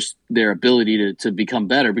hurt their ability to become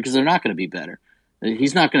better, because they're not going to be better.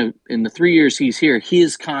 He's not going to, in the 3 years he's here,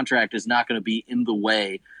 his contract is not going to be in the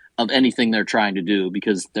way of anything they're trying to do,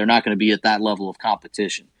 because they're not going to be at that level of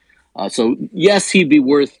competition. So yes, he'd be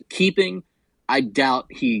worth keeping. I doubt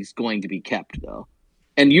he's going to be kept, though.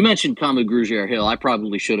 And you mentioned Kamu Grugier-Hill. I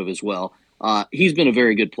probably should have as well. He's been a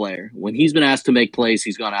very good player. When he's been asked to make plays,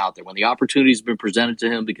 he's gone out there. When the opportunity's been presented to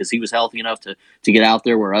him because he was healthy enough to get out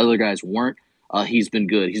there where other guys weren't, he's been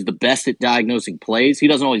good. He's the best at diagnosing plays. He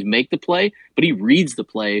doesn't always make the play, but he reads the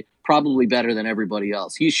play probably better than everybody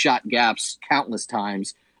else. He's shot gaps countless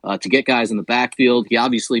times to get guys in the backfield. He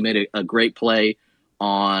obviously made a great play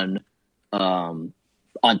on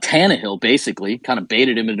Tannehill, basically, kind of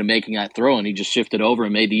baited him into making that throw, and he just shifted over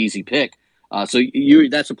and made the easy pick. So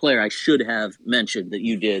that's a player I should have mentioned that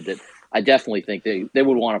you did, that I definitely think they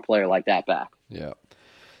would want a player like that back. Yeah.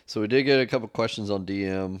 So we did get a couple questions on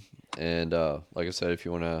DM, and like I said, if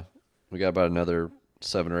you want to, we got about another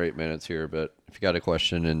 7 or 8 minutes here, but if you got a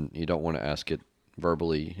question and you don't want to ask it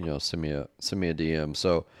verbally, send me a DM.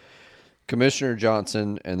 So Commissioner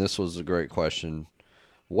Johnson, and this was a great question.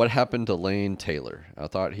 What happened to Lane Taylor? I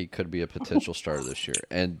thought he could be a potential starter this year.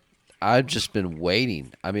 And I've just been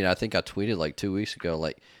waiting. I mean, I think I tweeted like 2 weeks ago,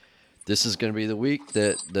 this is going to be the week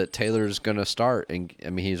that Taylor's going to start. And,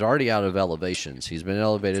 I mean, he's already out of elevations. He's been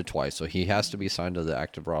elevated twice, so he has to be signed to the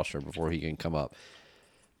active roster before he can come up.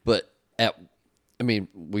 But,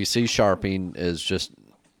 we see Sharping is just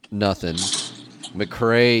nothing.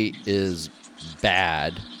 McCray is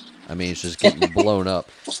bad. I mean, it's just getting blown up.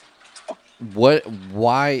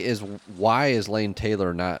 Why is Lane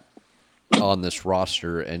Taylor not on this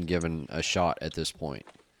roster and given a shot at this point?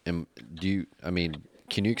 Can you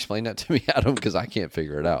explain that to me, Adam? Because I can't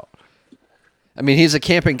figure it out. I mean, he's a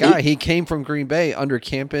camping guy. He came from Green Bay under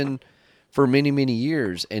camping for many, many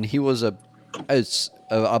years, and he was a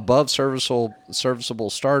above serviceable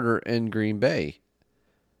starter in Green Bay.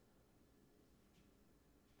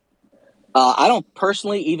 I don't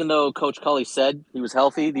personally, even though Coach Culley said he was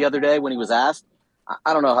healthy the other day when he was asked,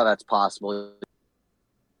 I don't know how that's possible.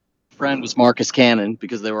 Friend was Marcus Cannon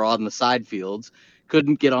because they were on the side fields,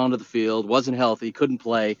 couldn't get onto the field, wasn't healthy, couldn't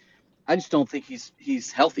play. I just don't think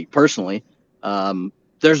he's healthy personally.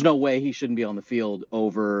 There's no way he shouldn't be on the field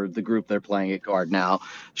over the group they're playing at guard now.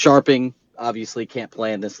 Sharping obviously can't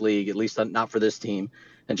play in this league, at least not for this team.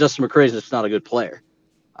 And Justin McCray is just not a good player.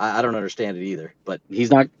 I don't understand it either, but he's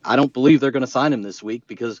not. I don't believe they're going to sign him this week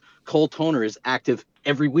because Cole Toner is active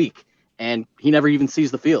every week, and he never even sees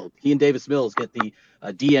the field. He and Davis Mills get the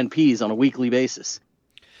DNPs on a weekly basis.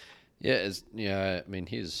 Yeah. I mean,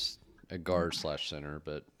 he's a guard / center,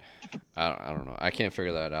 but I don't know. I can't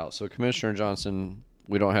figure that out. So, Commissioner Johnson,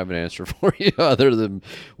 we don't have an answer for you other than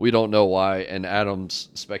we don't know why. And Adam's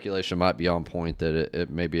speculation might be on point that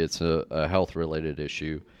maybe it's a health related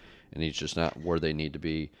issue, and he's just not where they need to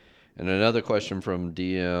be. And another question from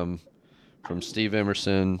DM from Steve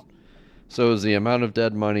Emerson. So is the amount of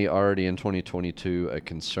dead money already in 2022 a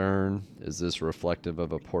concern? Is this reflective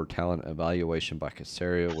of a poor talent evaluation by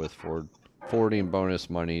Caserio with forwarding bonus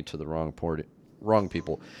money to the wrong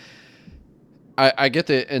people? I get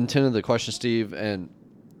the intent of the question, Steve, and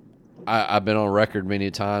I've been on record many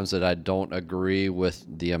times that I don't agree with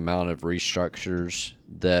the amount of restructures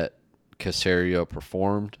that Caserio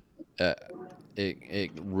performed.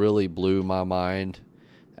 It really blew my mind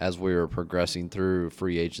as we were progressing through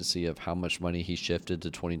free agency of how much money he shifted to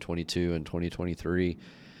 2022 and 2023.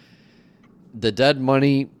 The dead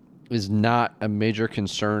money is not a major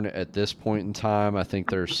concern at this point in time. I think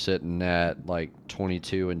they're sitting at like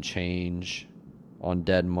 22 and change on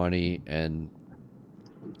dead money, and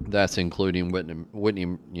that's including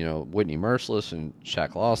Whitney Merciless and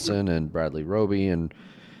Shaq Lawson and Bradley Roby and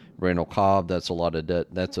Randall Cobb. That's a lot of debt.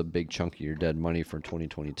 That's a big chunk of your dead money for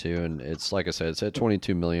 2022, and it's like I said, it's at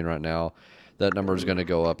 22 million right now. That number is going to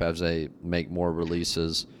go up as they make more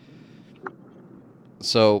releases.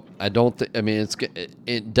 So I don't think. I mean,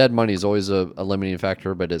 dead money is always a limiting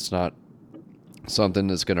factor, but it's not something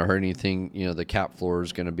that's going to hurt anything. You know, the cap floor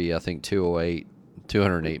is going to be, I think, 208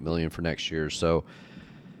 million for next year. So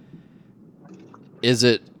is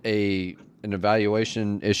it an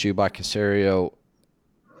evaluation issue by Caserio?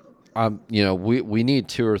 We need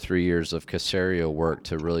 2 or 3 years of Caserio work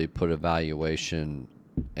to really put evaluation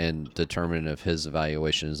and determine if his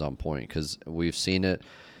evaluation is on point, because we've seen it.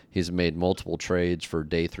 He's made multiple trades for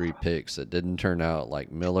day 3 picks that didn't turn out,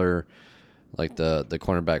 like Miller, like the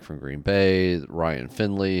cornerback from Green Bay, Ryan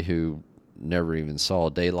Finley, who never even saw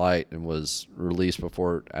daylight and was released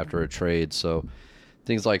after a trade. So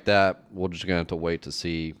things like that, we're just going to have to wait to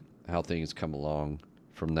see how things come along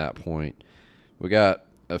from that point. We got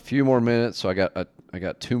a few more minutes, so I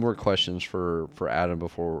got 2 more questions for Adam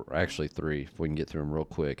before, actually 3, if we can get through them real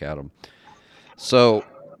quick, Adam. So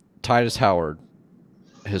Tytus Howard,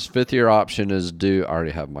 his 5th-year option is due. I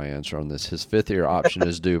already have my answer on this. His 5th-year option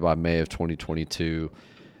is due by May of 2022.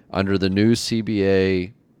 Under the new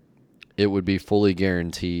CBA, it would be fully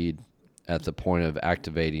guaranteed at the point of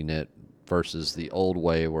activating it versus the old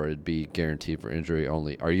way where it'd be guaranteed for injury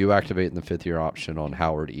only. Are you activating the 5th-year option on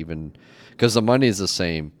Howard even? Because the money is the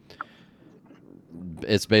same.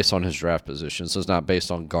 It's based on his draft position, so it's not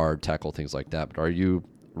based on guard, tackle, things like that. But are you,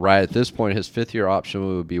 right at this point, his 5th-year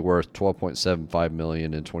option would be worth $12.75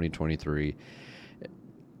 million in 2023.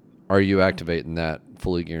 Are you activating that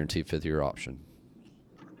fully guaranteed 5th-year option?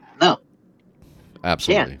 No.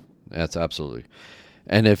 Absolutely. That's absolutely.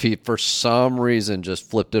 And if he, for some reason, just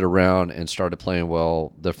flipped it around and started playing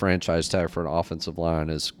well, the franchise tag for an offensive line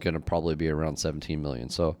is going to probably be around $17 million.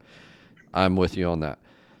 So I'm with you on that.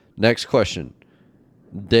 Next question.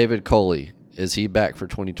 David Coley, is he back for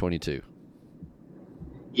 2022?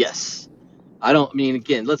 Yes.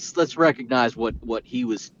 Again, let's recognize what he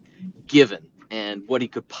was given and what he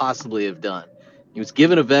could possibly have done. He was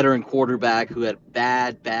given a veteran quarterback who had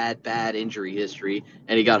bad injury history,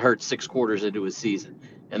 and he got hurt 6 quarters into his season.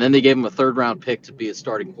 And then they gave him a 3rd-round pick to be a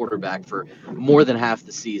starting quarterback for more than half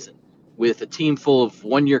the season, with a team full of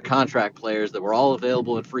 1-year contract players that were all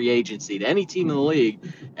available in free agency to any team in the league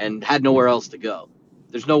and had nowhere else to go.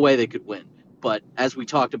 There's no way they could win. But as we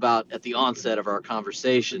talked about at the onset of our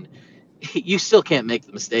conversation, you still can't make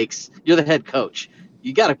the mistakes. You're the head coach.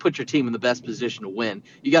 You got to put your team in the best position to win.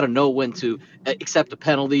 You got to know when to accept a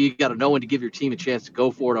penalty. You got to know when to give your team a chance to go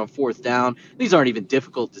for it on 4th down. These aren't even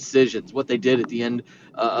difficult decisions. What they did at the end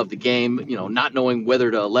of the game, not knowing whether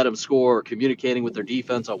to let them score or communicating with their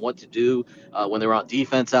defense on what to do when they were on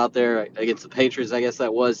defense out there against the Patriots, I guess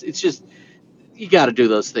that was. It's just, you got to do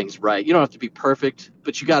those things right. You don't have to be perfect,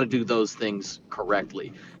 but you got to do those things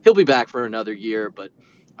correctly. He'll be back for another year, but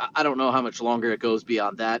I don't know how much longer it goes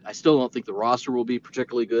beyond that. I still don't think the roster will be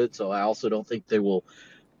particularly good, so I also don't think they will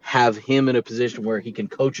have him in a position where he can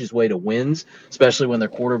coach his way to wins, especially when their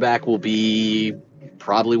quarterback will be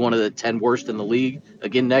probably one of the 10 worst in the league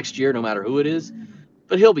again next year, no matter who it is.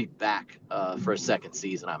 But he'll be back for a 2nd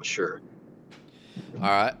season, I'm sure. All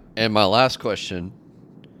right. And my last question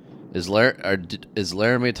is Laramie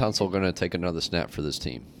Tunsil going to take another snap for this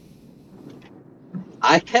team?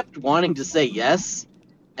 I kept wanting to say yes.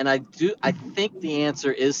 And I think the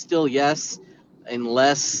answer is still yes,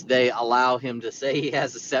 unless they allow him to say he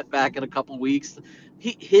has a setback in a couple weeks.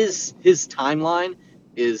 His timeline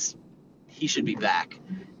is he should be back.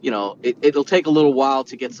 It'll take a little while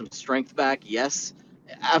to get some strength back. Yes.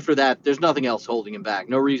 After that, there's nothing else holding him back.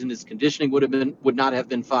 No reason his conditioning would not have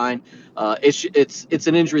been fine. It's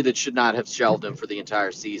an injury that should not have shelved him for the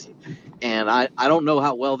entire season. And I don't know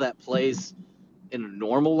how well that plays in a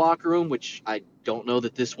normal locker room, which I don't know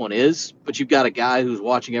that this one is, but you've got a guy who's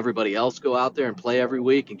watching everybody else go out there and play every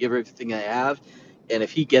week and give everything they have. And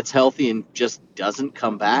if he gets healthy and just doesn't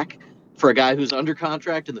come back for a guy who's under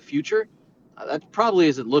contract in the future, that probably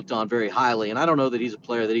isn't looked on very highly. And I don't know that he's a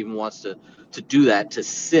player that even wants to do that, to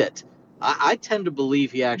sit. I tend to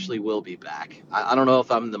believe he actually will be back. I don't know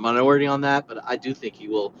if I'm in the minority on that, but I do think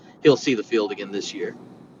he'll see the field again this year.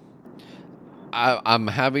 I'm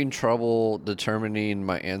having trouble determining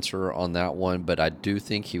my answer on that one, but I do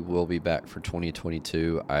think he will be back for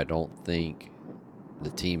 2022. I don't think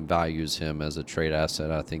the team values him as a trade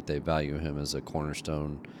asset. I think they value him as a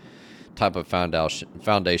cornerstone type of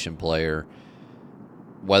foundation player.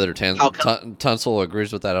 Whether Tunsil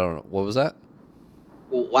agrees with that, I don't know. What was that?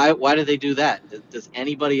 Well, why do they do that? Does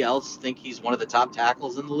anybody else think he's one of the top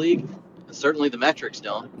tackles in the league? Certainly the metrics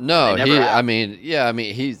don't. No, he's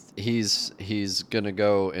gonna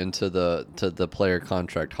go into the player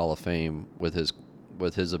contract Hall of Fame with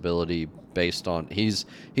his ability based on he's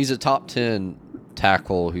a top 10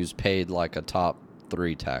 tackle who's paid like a top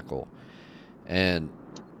 3 tackle, and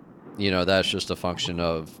that's just a function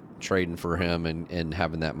of trading for him and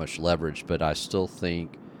having that much leverage. But I still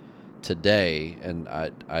think today, and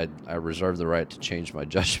I reserve the right to change my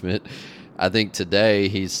judgment, I think today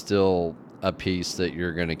he's still a piece that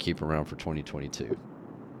you're going to keep around for 2022.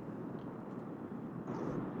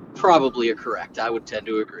 Probably correct. I would tend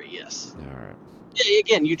to agree, yes. All right.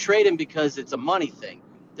 Again, you trade him because it's a money thing.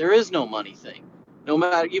 There is no money thing. No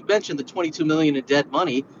matter, you mentioned the $22 million in dead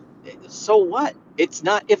money. So what? It's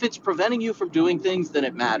not, if it's preventing you from doing things, then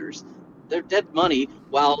it matters. Their dead money,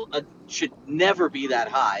 while should never be that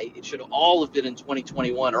high, it should all have been in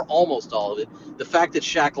 2021, or almost all of it. The fact that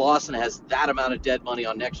Shaq Lawson has that amount of dead money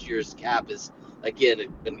on next year's cap is, again,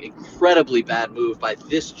 an incredibly bad move by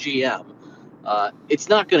this GM. It's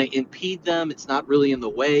not going to impede them. It's not really in the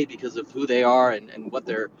way because of who they are and what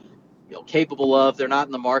they're capable of. They're not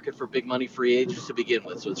in the market for big money free agents to begin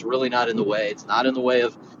with, so it's really not in the way. It's not in the way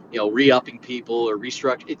of re-upping people or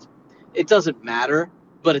restructuring. It doesn't matter.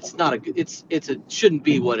 But it's not it shouldn't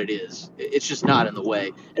be what it is. It's just not in the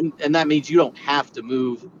way. And that means you don't have to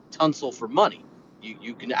move Tunsil for money.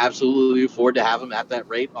 You can absolutely afford to have him at that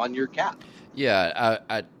rate on your cap. Yeah,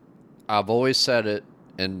 I've always said it,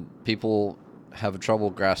 and people have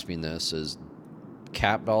trouble grasping this, is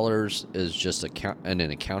cap dollars is just an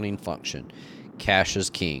accounting function. Cash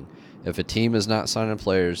is king. If a team is not signing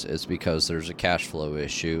players, it's because there's a cash flow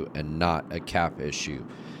issue and not a cap issue.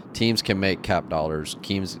 Teams can make cap dollars.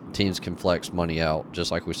 Teams can flex money out,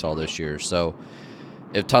 just like we saw this year. So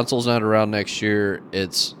if Tunsil's not around next year,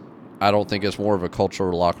 I don't think it's more of a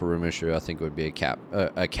cultural locker room issue. I think it would be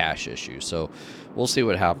a cash issue. So we'll see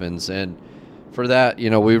what happens. And for that,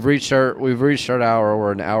 we've reached our hour.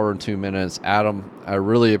 We're an hour and 2 minutes. Adam, I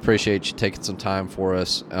really appreciate you taking some time for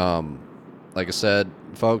us. Like I said,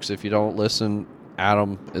 folks, if you don't listen,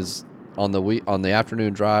 Adam is on the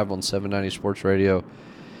afternoon drive on 790 Sports Radio.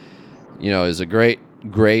 Is a great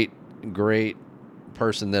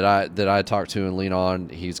person that I talk to and lean on.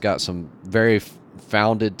 He's got some very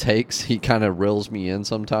founded takes. He kind of reels me in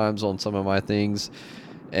sometimes on some of my things,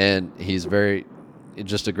 and he's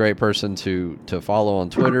just a great person to follow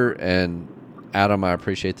on Twitter. And Adam, I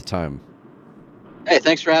appreciate the time. Hey,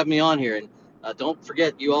 thanks for having me on here. And don't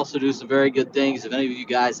forget, you also do some very good things. If any of you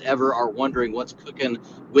guys ever are wondering what's cooking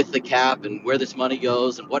with the cap and where this money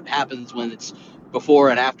goes and what happens when it's before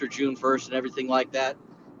and after June 1st and everything like that,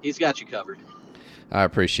 he's got you covered. I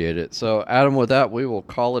appreciate it. So, Adam, with that, we will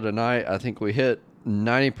call it a night. I think we hit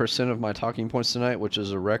 90% of my talking points tonight, which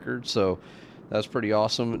is a record. So that's pretty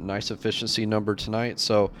awesome. Nice efficiency number tonight.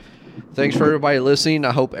 So thanks for everybody listening.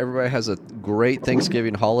 I hope everybody has a great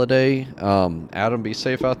Thanksgiving holiday. Adam, be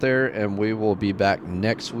safe out there, and we will be back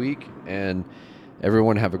next week. And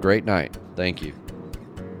everyone have a great night. Thank you.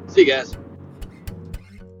 See you guys.